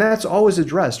 And that's always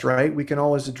addressed, right? We can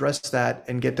always address that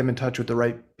and get them in touch with the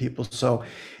right people. So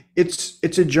it's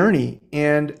a journey,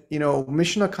 and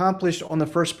mission accomplished on the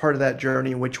first part of that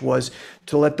journey, which was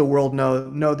to let the world know,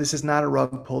 no, this is not a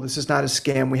rug pull, this is not a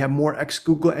scam. We have more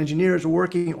ex-Google engineers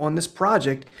working on this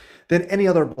project than any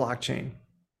other blockchain.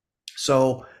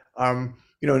 So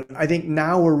I think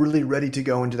now we're really ready to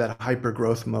go into that hyper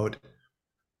growth mode.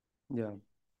 Yeah.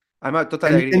 I'm totally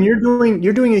And agree and with.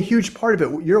 you're doing a huge part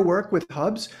of it. Your work with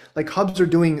hubs, like hubs are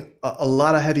doing a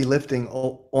lot of heavy lifting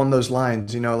on those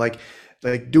lines,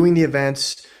 like doing the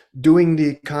events, doing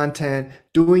the content,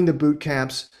 doing the boot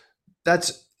camps.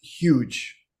 That's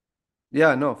huge.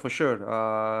 Yeah, no, for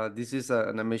sure. This is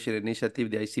an amazing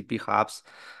initiative, the ICP hubs.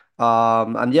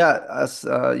 And yeah, as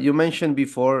you mentioned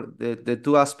before, the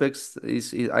two aspects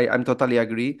I'm totally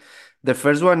agree. The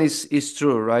first one is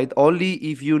true, right? Only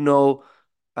if you know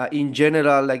in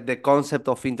general, like the concept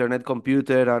of internet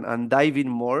computer and dive in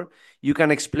more, you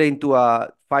can explain to a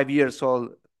 5 years old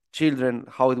children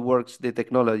how it works, the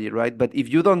technology, right? But if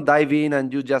you don't dive in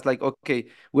and you just like, okay,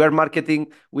 we are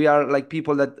marketing, we are like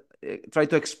people that try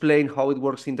to explain how it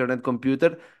works internet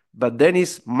computer, but then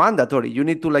it's mandatory. You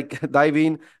need to like dive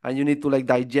in and you need to like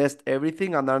digest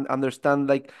everything and understand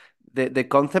like the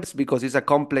concepts because it's a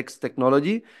complex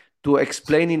technology to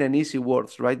explain in an easy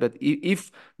words, right? But if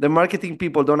the marketing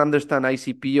people don't understand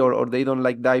ICP or they don't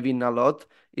like dive in a lot,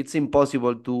 it's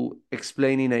impossible to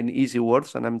explain in an easy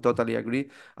words. And I'm totally agree.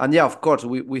 And yeah, of course,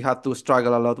 we have to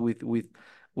struggle a lot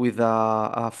with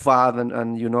fad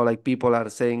and you know like people are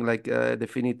saying like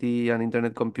Definity and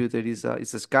internet computer is a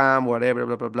scam, whatever,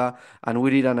 blah blah blah. And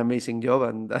we did an amazing job,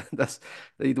 and that's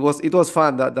it was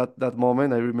fun that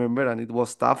moment I remember, and it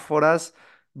was tough for us,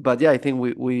 but yeah, I think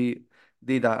we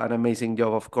did an amazing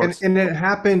job, of And course. and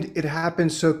it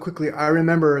happened so quickly. I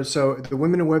remember, so the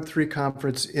Women in Web3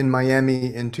 conference in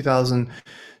Miami in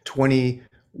 2020,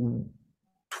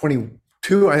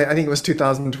 22, I think it was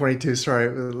 2022, sorry,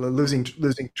 losing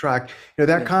track. That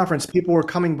Yeah, conference, people were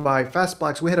coming by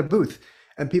Fastblocks. We had a booth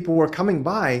and people were coming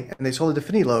by and they saw the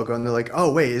Definity logo and they're like,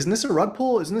 "Oh, wait, isn't this a rug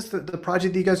pull? Isn't this the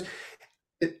project that you guys?"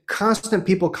 Constant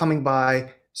people coming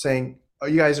by saying, "Oh,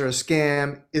 you guys are a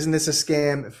scam. Isn't this a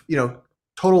scam?"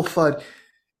 Total FUD.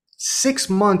 6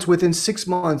 months, within 6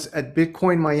 months at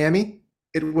Bitcoin Miami,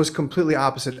 it was completely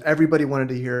opposite. Everybody wanted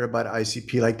to hear about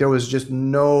ICP. Like there was just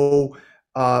no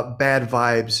bad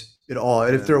vibes at all.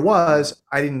 And if yeah, there yeah. was,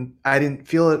 I didn't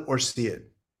feel it or see it.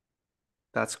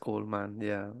 That's cool, man.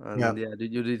 Yeah, Yeah. and yeah,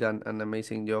 you did an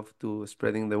amazing job to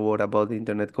spreading the word about the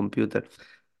internet computer.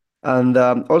 And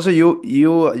also,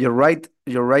 your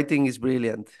writing is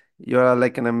brilliant. You are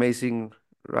like an amazing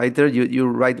writer. You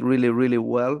write really really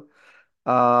well.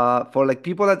 For like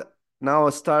people that now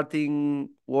are starting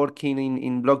working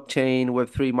in blockchain,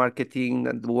 Web3 marketing,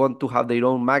 and want to have their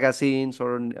own magazines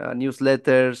or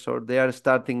newsletters, or they are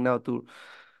starting now to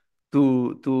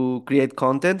create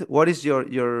content. What is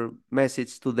your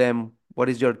message to them? What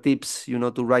is your tips,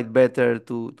 to write better,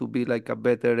 to be like a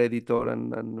better editor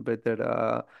and a better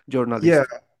Yeah. journalist?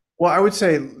 Well, I would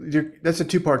say that's a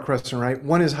two-part question, right?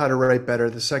 One is how to write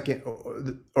better. The second,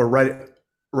 or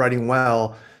writing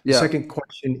well. The Yeah. second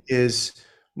question is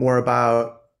more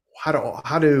about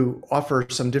how to offer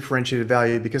some differentiated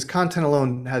value because content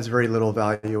alone has very little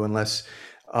value unless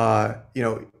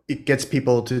it gets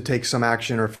people to take some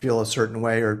action or feel a certain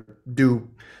way or do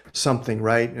something,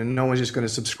 right? And no one's just going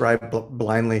to subscribe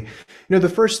blindly. The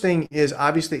first thing is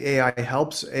obviously AI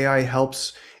helps. AI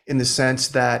helps in the sense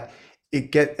that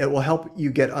it will help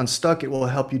you get unstuck. It will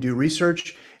help you do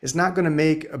research. It's not going to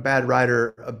make a bad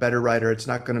writer a better writer. It's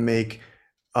not going to make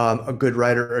a good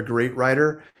writer a great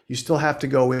writer. You still have to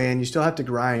go in. You still have to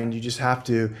grind. You just have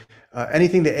to.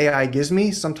 Anything the AI gives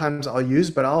me, sometimes I'll use,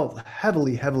 but I'll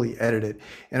heavily, heavily edit it.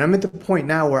 And I'm at the point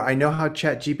now where I know how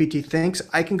ChatGPT thinks.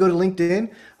 I can go to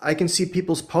LinkedIn. I can see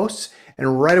people's posts,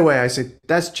 and right away I say,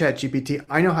 that's ChatGPT.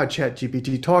 I know how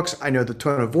ChatGPT talks. I know the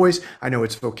tone of voice. I know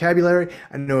its vocabulary.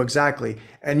 I know exactly.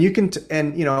 And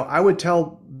I would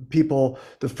tell people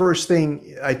the first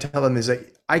thing I tell them is that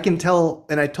I can tell,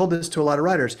 and I told this to a lot of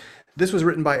writers, this was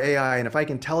written by AI. And if I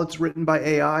can tell it's written by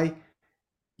AI,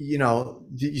 you know,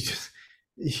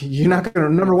 you're not going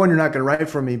to, number one, you're not going to write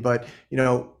for me, but,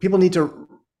 people need to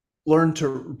learn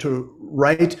to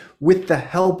write with the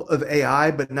help of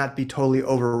AI, but not be totally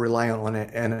over reliant on it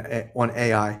and on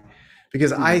AI,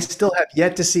 because I Mhm. still have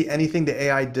yet to see anything the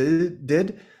AI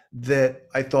did that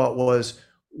I thought was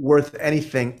worth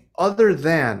anything other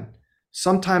than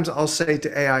sometimes I'll say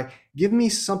to AI, give me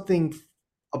something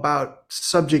about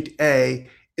subject A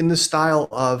in the style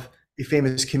of a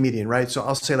famous comedian, right? So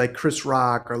I'll say like Chris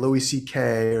Rock or Louis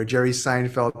C.K. or Jerry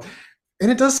Seinfeld,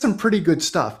 and it does some pretty good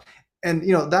stuff. And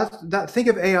that think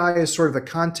of AI as sort of a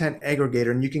content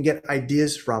aggregator, and you can get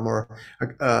ideas from, or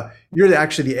you're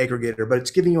actually the aggregator, but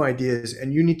it's giving you ideas,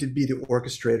 and you need to be the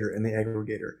orchestrator and the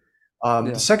aggregator.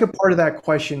 The Yeah. second part of that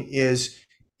question is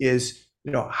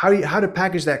how to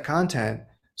package that content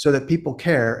so that people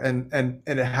care and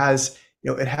it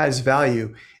has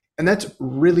value, and that's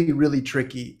really really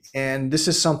tricky. And this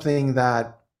is something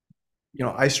that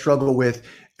I struggle with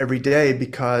every day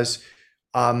because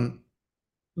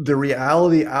the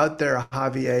reality out there,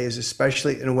 Javier, is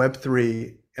especially in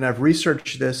Web3, and I've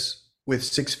researched this with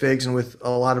Six Figs and with a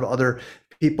lot of other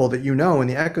people that in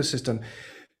the ecosystem.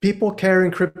 People care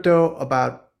in crypto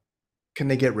about, can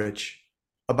they get rich?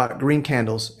 about green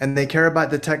candles, and they care about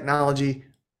the technology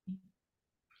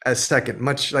as second,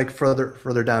 much like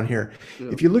further down here. Yeah.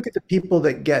 If you look at the people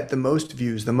that get the most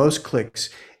views, the most clicks,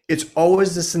 it's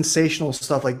always the sensational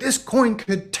stuff like this coin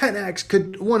could 10x,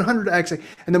 could 100x,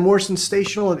 and the more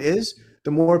sensational it is,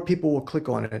 the more people will click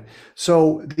on it.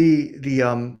 So the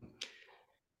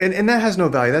and that has no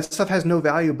value. That stuff has no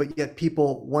value, but yet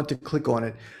people want to click on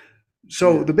it.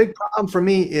 So Yeah. the big problem for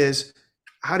me is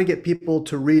how to get people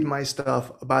to read my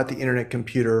stuff about the internet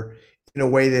computer in a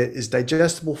way that is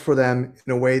digestible for them,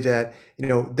 in a way that,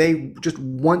 they just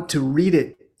want to read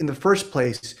it in the first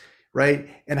place, right?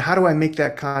 And how do I make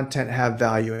that content have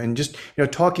value? And just,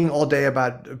 talking all day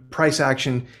about price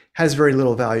action has very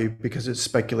little value because it's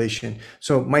speculation.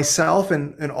 So myself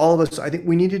and all of us, I think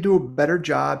we need to do a better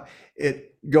job at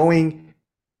going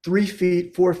 3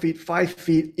 feet, 4 feet, 5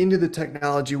 feet into the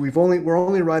technology. We're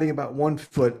only riding about 1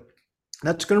 foot.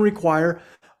 That's going to require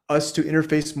us to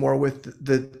interface more with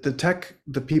the tech,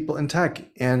 the people in tech.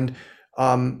 And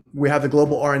we have the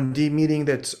global R&D meeting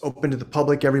that's open to the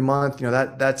public every month.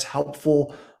 That's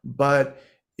helpful. But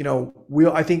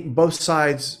I think both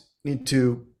sides need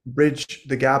to bridge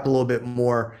the gap a little bit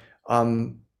more. We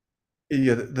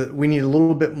need a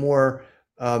little bit more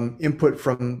input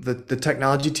from the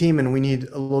technology team, and we need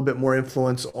a little bit more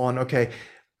influence on, okay,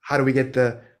 how do we get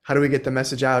the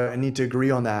message out? I need to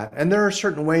agree on that. And there are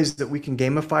certain ways that we can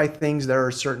gamify things. There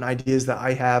are certain ideas that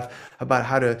I have about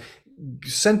how to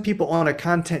send people on a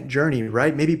content journey,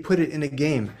 right? Maybe put it in a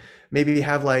game. Maybe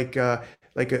have like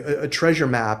a treasure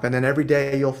map, and then every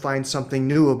day you'll find something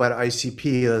new about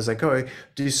ICP. It's like, oh,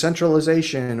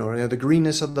 decentralization, or the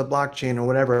greenness of the blockchain, or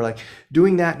whatever. Like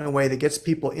doing that in a way that gets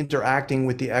people interacting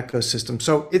with the ecosystem.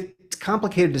 So it's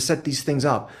complicated to set these things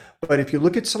up. But if you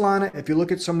look at Solana, if you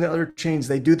look at some of the other chains,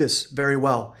 they do this very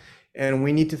well. And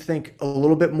we need to think a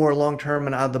little bit more long term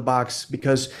and out of the box,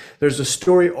 because there's a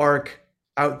story arc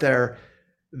out there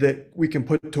that we can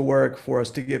put to work for us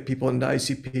to get people into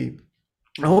ICP.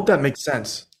 I hope that makes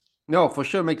sense. No, for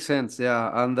sure makes sense.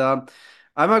 Yeah, and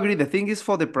I'm agree. The thing is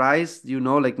for the price,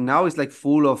 like now it's like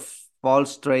full of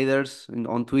false traders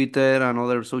on Twitter and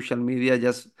other social media,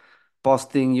 just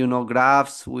posting,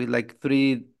 graphs with like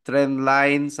three trend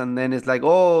lines, and then it's like,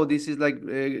 oh, this is like,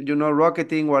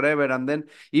 rocketing, whatever, and then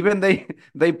even they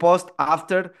they post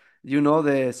after. The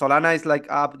Solana is like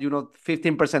up,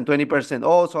 15%, 20%.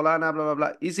 Oh, Solana, blah, blah,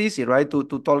 blah. It's easy, right? To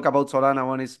talk about Solana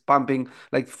when it's pumping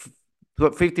like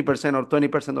 50% or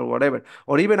 20% or whatever,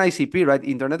 or even ICP, right?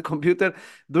 Internet computer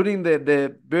during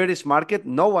the bearish market,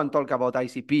 no one talk about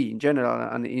ICP in general,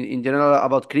 and in general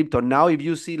about crypto. Now, if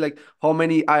you see like how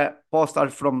many posts are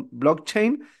from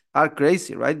blockchain, are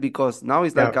crazy, right? Because now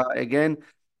it's like Yeah. again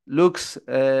looks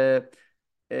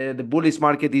the bullish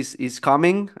market is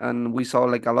coming, and we saw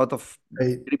like a lot of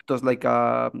Right. cryptos like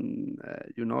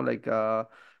like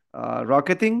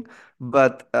rocketing.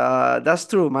 But that's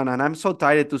true, man, and I'm so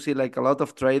tired to see like a lot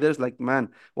of traders like, man,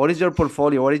 what is your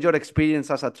portfolio, what is your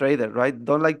experience as a trader, right?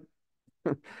 Don't like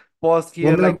post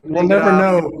here like We'll three never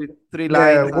graphs know. with three Yeah.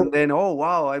 lines, and then oh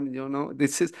wow, I'm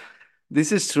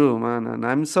this is true, man, and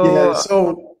I'm Yeah.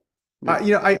 so So,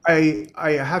 yeah.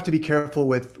 I have to be careful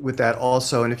with that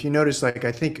also. And if you notice, like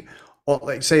I think,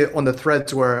 like say on the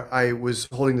threads where I was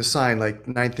holding the sign, like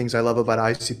 9 things I love about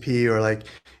ICP, or like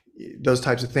those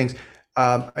types of things.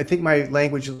 I think my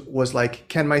language was like,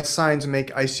 can my signs make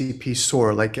ICP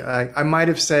soar? Like I might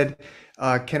have said,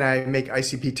 can I make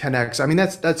ICP 10x? I mean,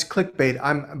 that's clickbait.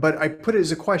 But I put it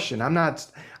as a question. I'm not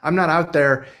out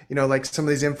there, like some of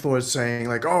these influencers saying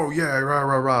like, oh yeah, rah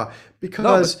rah rah, No, but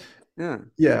because yeah.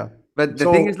 yeah. But the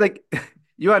thing is, So like,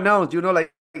 you announce,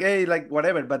 like, hey, like,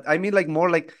 whatever. But I mean, like, more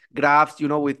like graphs,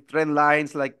 with trend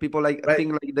lines. Like, people like right,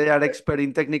 think like they are expert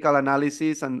in technical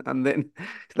analysis, and then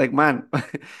it's like, man,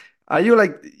 are you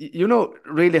like,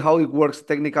 really how it works,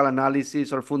 technical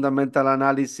analysis or fundamental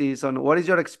analysis, and what is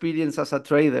your experience as a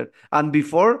trader? And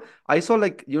before, I saw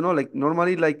like, like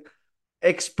normally like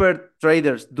expert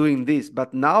traders doing this,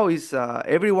 but now is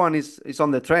everyone is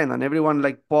on the trend, and everyone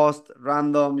like post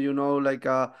random, like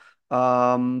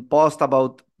post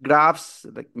about graphs,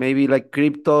 like maybe like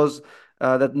cryptos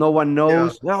that no one yeah.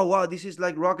 knows. Oh wow, this is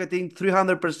like rocketing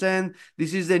 300%.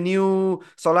 This is the new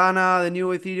Solana, the new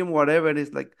Ethereum, whatever.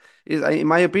 It's like, in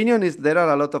my opinion, is there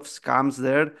are a lot of scams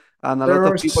there, and a lot There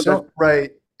of are people that, so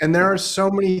right, and there yeah, are so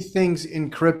many things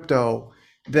in crypto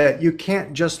that you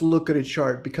can't just look at a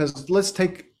chart, because let's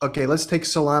take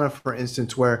Solana for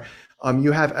instance, where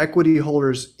you have equity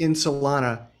holders in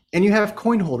Solana and you have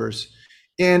coin holders.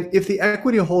 And if the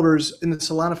equity holders in the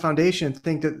Solana Foundation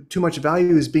think that too much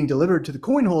value is being delivered to the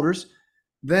coin holders,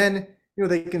 then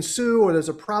they can sue or there's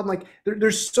a problem. Like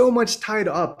there's so much tied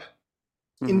up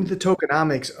in Mhm. the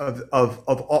tokenomics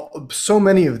of so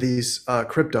many of these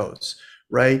cryptos,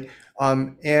 right?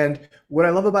 And what I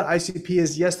love about ICP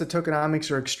is, yes, the tokenomics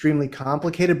are extremely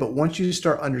complicated, but once you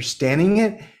start understanding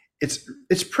it,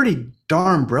 it's pretty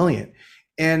darn brilliant.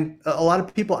 And a lot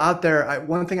of people out there,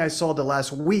 one thing I saw the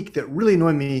last week that really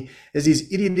annoyed me is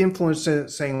these idiot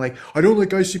influencers saying like, I don't like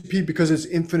ICP because it's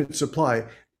infinite supply.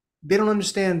 They don't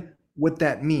understand what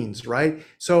that means, right?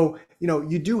 So,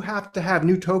 you do have to have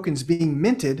new tokens being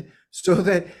minted so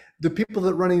that the people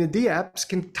that running the DApps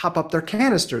can top up their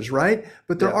canisters, right?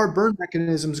 But there Yeah. are burn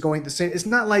mechanisms going the same. It's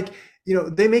not like,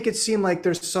 they make it seem like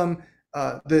there's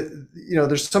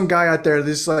there's some guy out there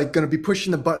that's like going to be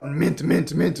pushing the button, mint,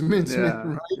 mint, mint, mint, mint, Yeah.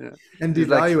 right? Yeah. And It's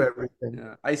like, devalue everything.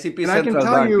 yeah, ICP And I can central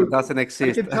tell bank, it you, doesn't I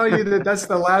exist. can tell you that that's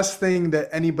the last thing that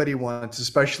anybody wants,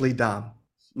 especially Dom.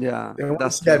 Yeah, They want to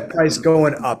that's see true. that price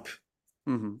going up.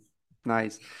 Hmm.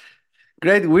 Nice.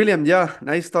 Great, William. Yeah,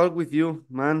 nice talk with you,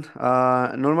 man.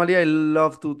 Normally I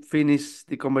love to finish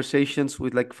the conversations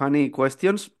with like funny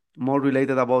questions, more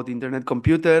related about internet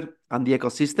computer and the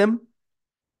ecosystem.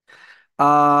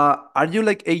 Are you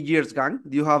like 8 years gang?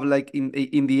 Do you have like in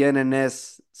the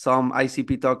NNS some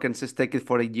ICP tokens staked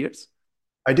for 8 years?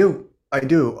 I do. I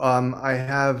do. I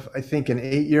have, I think, an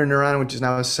 8 year neuron, which is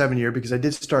now a 7 year, because I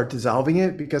did start dissolving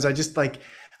it because I'm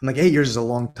like, 8 years is a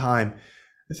long time.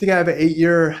 I think I have an 8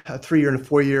 year, a 3 year, and a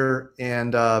 4 year,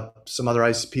 and some other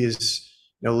ICPs,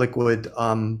 liquid.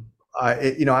 I'm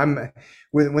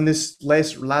when this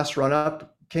last run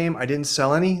up came, I didn't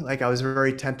sell any. Like I was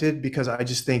very tempted because I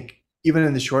just think even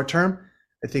in the short term,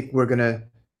 I think we're gonna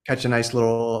catch a nice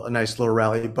little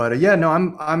rally. But yeah, no,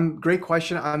 I'm great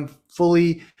question. I'm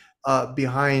fully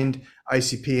behind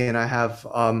ICP, and I have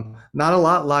not a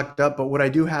lot locked up, but what I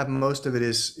do have, most of it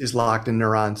is locked in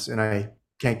neurons, and I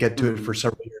can't get to it for Mhm.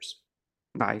 several years.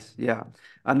 Nice, yeah.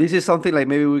 And this is something like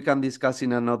maybe we can discuss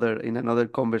in another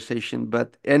conversation.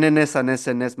 But NNS and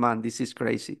SNS, man, this is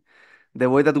crazy. The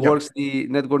way that Yep, works the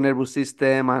network nervous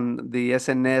system and the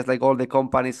SNS, like all the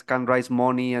companies can raise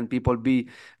money and people be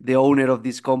the owner of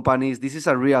these companies. This is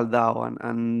a real DAO,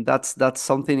 and that's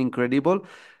something incredible.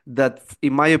 That,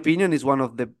 in my opinion, is one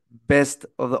of the best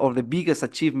of the biggest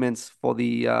achievements for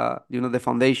the the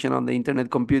foundation on the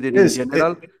internet computing it in is.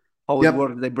 general. How it Yep.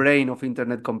 works, the brain of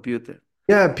internet computer.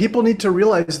 Yeah, people need to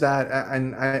realize that,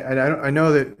 and I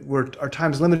know that our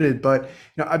time's limited, but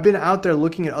I've been out there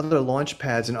looking at other launch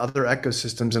pads and other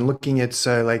ecosystems, and looking at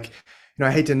like,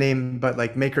 I hate to name, but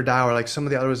like MakerDAO or like some of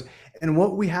the others, and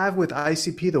what we have with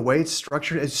ICP, the way it's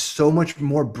structured, is so much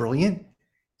more brilliant.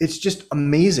 It's just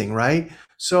amazing, right?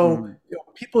 So Mhm.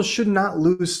 people should not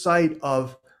lose sight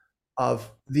of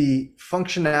the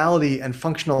functionality and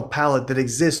functional palette that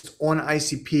exists on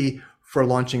ICP for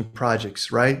launching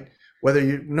projects, right?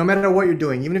 No matter what you're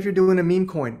doing, even if you're doing a meme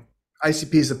coin,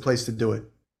 ICP is the place to do it.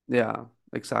 Yeah,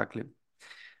 exactly.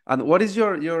 And what is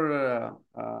your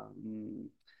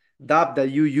dApp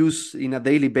that you use in a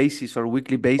daily basis or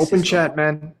weekly Open basis? Or chat,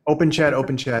 man. Open chat,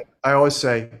 open chat? open chat. I always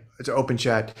say it's open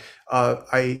chat.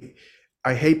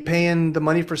 I hate paying the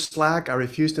money for Slack. I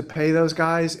refuse to pay those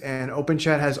guys. And open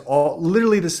chat has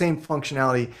literally the same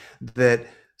functionality that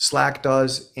Slack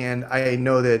does. And I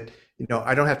know that,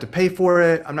 I don't have to pay for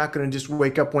it. I'm not going to just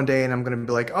wake up one day and I'm going to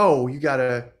be like, oh, you got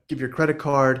to give your credit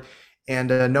card. And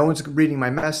no one's reading my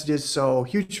messages. So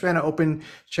huge fan of open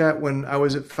chat. When I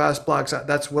was at Fastblocks,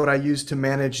 that's what I used to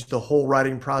manage the whole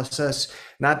writing process.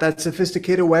 Not that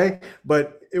sophisticated way,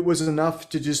 but it was enough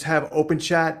to just have open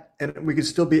chat and we could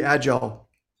still be agile.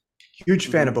 Huge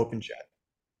fan of Mhm. open chat.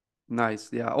 Nice.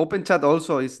 Yeah. Open chat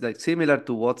also is like similar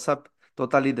to WhatsApp,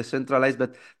 totally decentralized.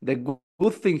 But the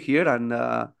good thing here, and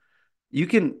you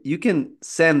can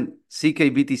send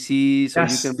CKBTCs or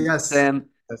you Yes, can yes, send,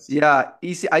 yes. yeah,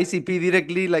 easy ICP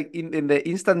directly like in the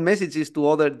instant messages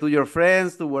to your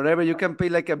friends, to wherever. You can pay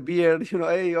like a beer,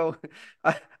 hey, yo,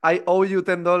 I owe you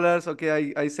 $10.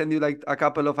 Okay, I send you like a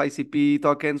couple of ICP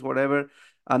tokens, whatever.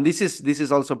 And this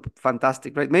is also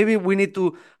fantastic, right? Maybe we need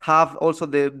to have also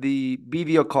the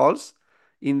video calls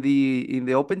in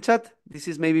the open chat. This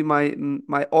is maybe my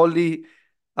only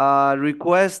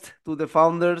request to the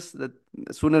founders, that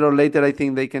sooner or later I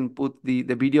think they can put the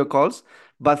video calls.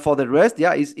 But for the rest,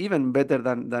 yeah, it's even better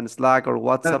than Slack or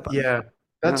WhatsApp. Yeah,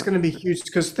 that's Yeah, going to be huge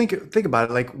because think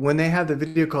about it. Like when they have the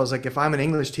video calls, like if I'm an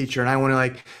English teacher and I want to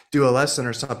like do a lesson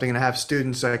or something and I have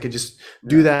students, I could just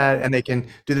do yeah. that and they can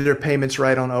do their payments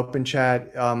right on Open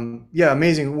Chat. Yeah,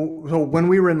 amazing. So when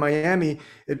we were in Miami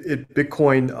at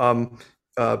Bitcoin,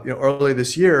 early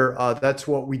this year, that's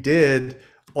what we did.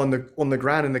 on the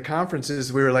ground in the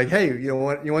conferences, we were like, hey, you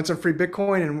want some free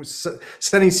Bitcoin, and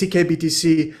sending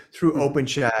CKBTC through Mhm. open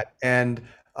chat. And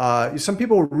some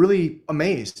people were really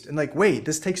amazed and like, wait,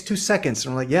 this takes 2 seconds.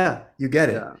 And I'm like, yeah, you get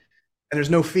it. Yeah. And there's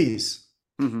no fees.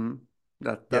 Hmm.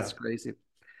 That's Yeah. crazy.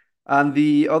 And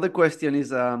the other question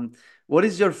is, what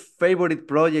is your favorite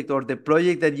project or the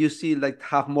project that you see like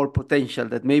have more potential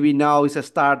that maybe now is a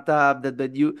startup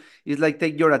that you is like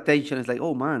take your attention. It's like,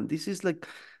 oh man, this is like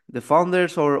the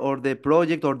founders or the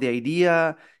project or the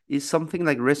idea is something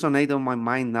like resonate on my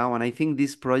mind now. And I think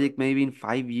this project maybe in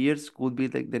 5 years could be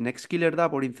like the next killer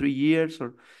app or in 3 years,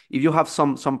 or if you have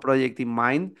some project in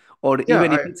mind, or Yeah.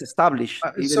 even if it's established,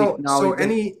 even if now So it can.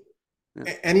 Yeah.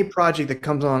 any project that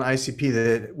comes on ICP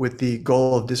that with the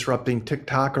goal of disrupting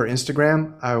TikTok or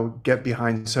Instagram, I will get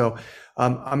behind. So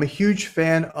I'm a huge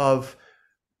fan of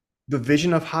the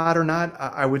vision of Hot or Not.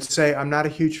 I would say I'm not a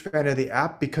huge fan of the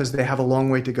app because they have a long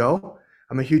way to go.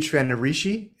 I'm a huge fan of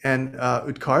Rishi and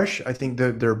Utkarsh. I think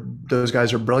those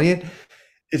guys are brilliant.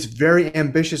 It's very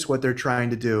ambitious what they're trying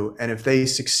to do. And if they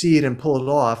succeed and pull it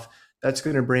off, that's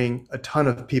going to bring a ton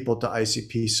of people to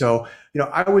ICP. So,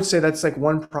 I would say that's like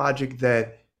one project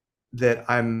that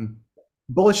I'm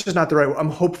bullish is not the right word.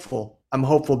 I'm hopeful. I'm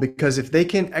hopeful because if they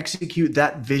can execute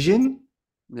that vision,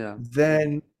 Yeah.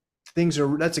 then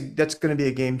that's going to be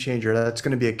a game changer. That's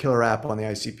going to be a killer app on the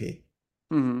ICP.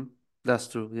 Hmm. That's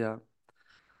true. Yeah.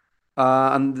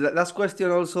 And the last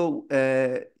question also,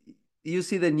 you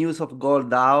see the news of Gold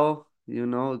DAO,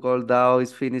 Gold DAO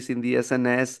is finishing the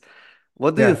SNS.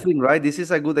 What do you Yeah. think, right? This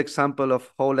is a good example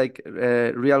of how like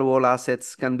real world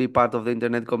assets can be part of the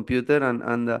internet computer,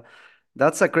 and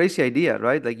that's a crazy idea,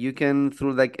 right? Like you can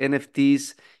through like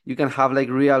NFTs, you can have like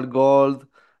real gold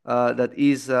that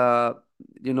is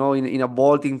in a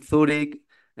vault in Zurich,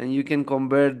 and you can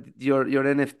convert your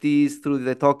NFTs through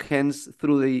the tokens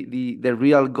through the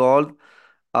real gold.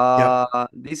 Yep.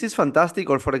 This is fantastic.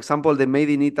 Or for example, the Made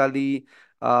in Italy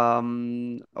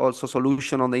also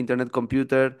solution on the internet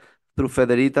computer through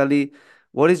Feder Italy.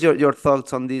 What is your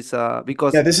thoughts on this? Yeah,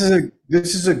 Because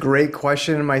this is a great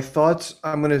question. And my thoughts,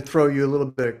 I'm going to throw you a little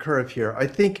bit of curve here. I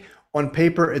think on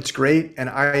paper it's great, and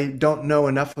I don't know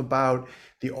enough about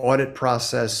the audit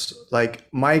process. Like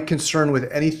my concern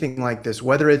with anything like this,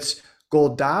 whether it's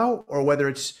Gold DAO or whether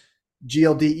it's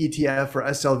GLD ETF or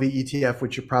SLV ETF,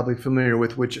 which you're probably familiar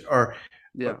with, which are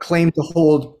yeah, claim to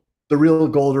hold the real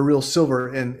gold or real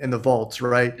silver in the vaults,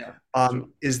 right? yeah, true.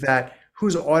 Is that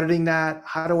who's auditing that?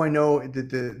 How do I know that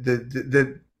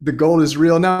the gold is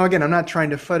real? Now, again, I'm not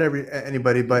trying to FUD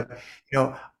anybody, Yeah. but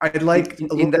I'd In, like in,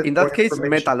 a in little that bit in more that case,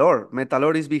 information.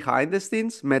 Metalor is behind the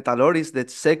scenes. Metalor is the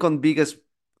second biggest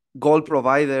gold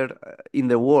provider in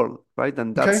the world, right?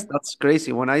 And that's Okay, that's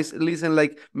crazy. When listen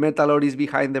like Metalor is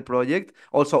behind the project,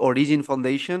 also Origin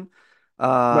Foundation,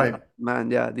 right.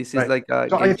 man, yeah, this is Right. like a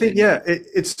So I game think, changer. yeah,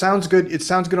 it sounds good. It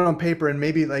sounds good on paper, and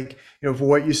maybe like, for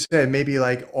what you said, maybe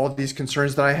like all these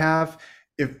concerns that I have,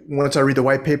 if once I read the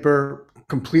white paper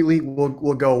completely,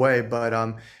 will go away. But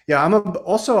yeah, I'm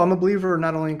a believer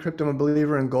not only in crypto, I'm a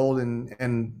believer in gold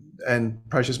and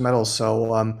precious metals.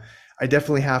 So I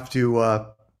definitely have to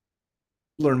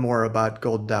learn more about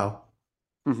gold DAO.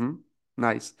 Hmm.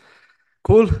 Nice.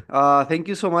 Cool. Thank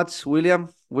you so much, William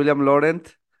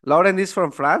Laurent. Laurent is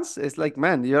from France. It's like,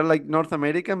 man, you're like North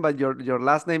American, but your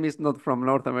last name is not from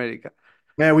North America.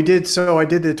 Yeah, we did. So I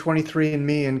did the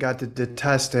 23andMe and got the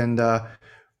test, and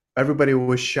everybody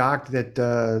was shocked that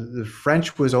the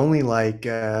French was only like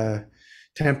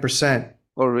 10%.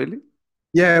 Oh, really?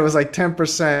 Yeah, it was like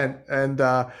 10%. And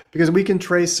because we can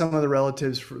trace some of the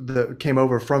relatives that came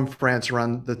over from France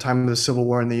around the time of the Civil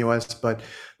War in the US, but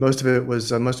most of it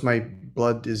was, most of my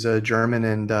blood is German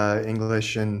and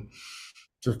English, and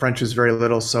the French was very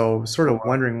little. So sort Oh, of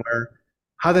wondering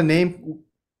how the name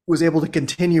was able to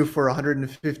continue for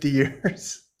 150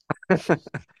 years. wow.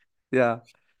 Yeah.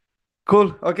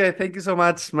 Cool. Okay. Thank you so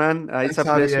much, man. It's Thanks, a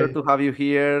pleasure Javier. to have you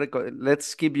here.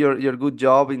 Let's keep your good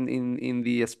job in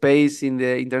the space, in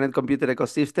the internet computer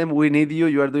ecosystem. We need you.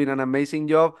 You are doing an amazing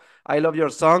job. I love your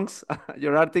songs,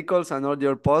 your articles, and all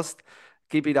your posts.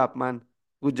 Keep it up, man.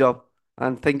 Good job.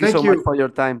 And thank you so Thank much you. for your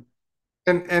time.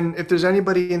 And if there's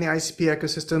anybody in the ICP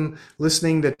ecosystem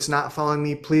listening that's not following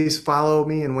me, please follow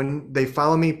me. And when they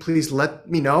follow me, please let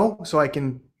me know so I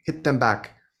can hit them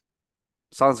back.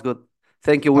 Sounds good.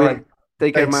 Thank you, All Will. right.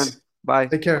 Take care, man. Thanks. Bye.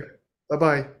 Take care. Bye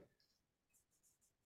bye.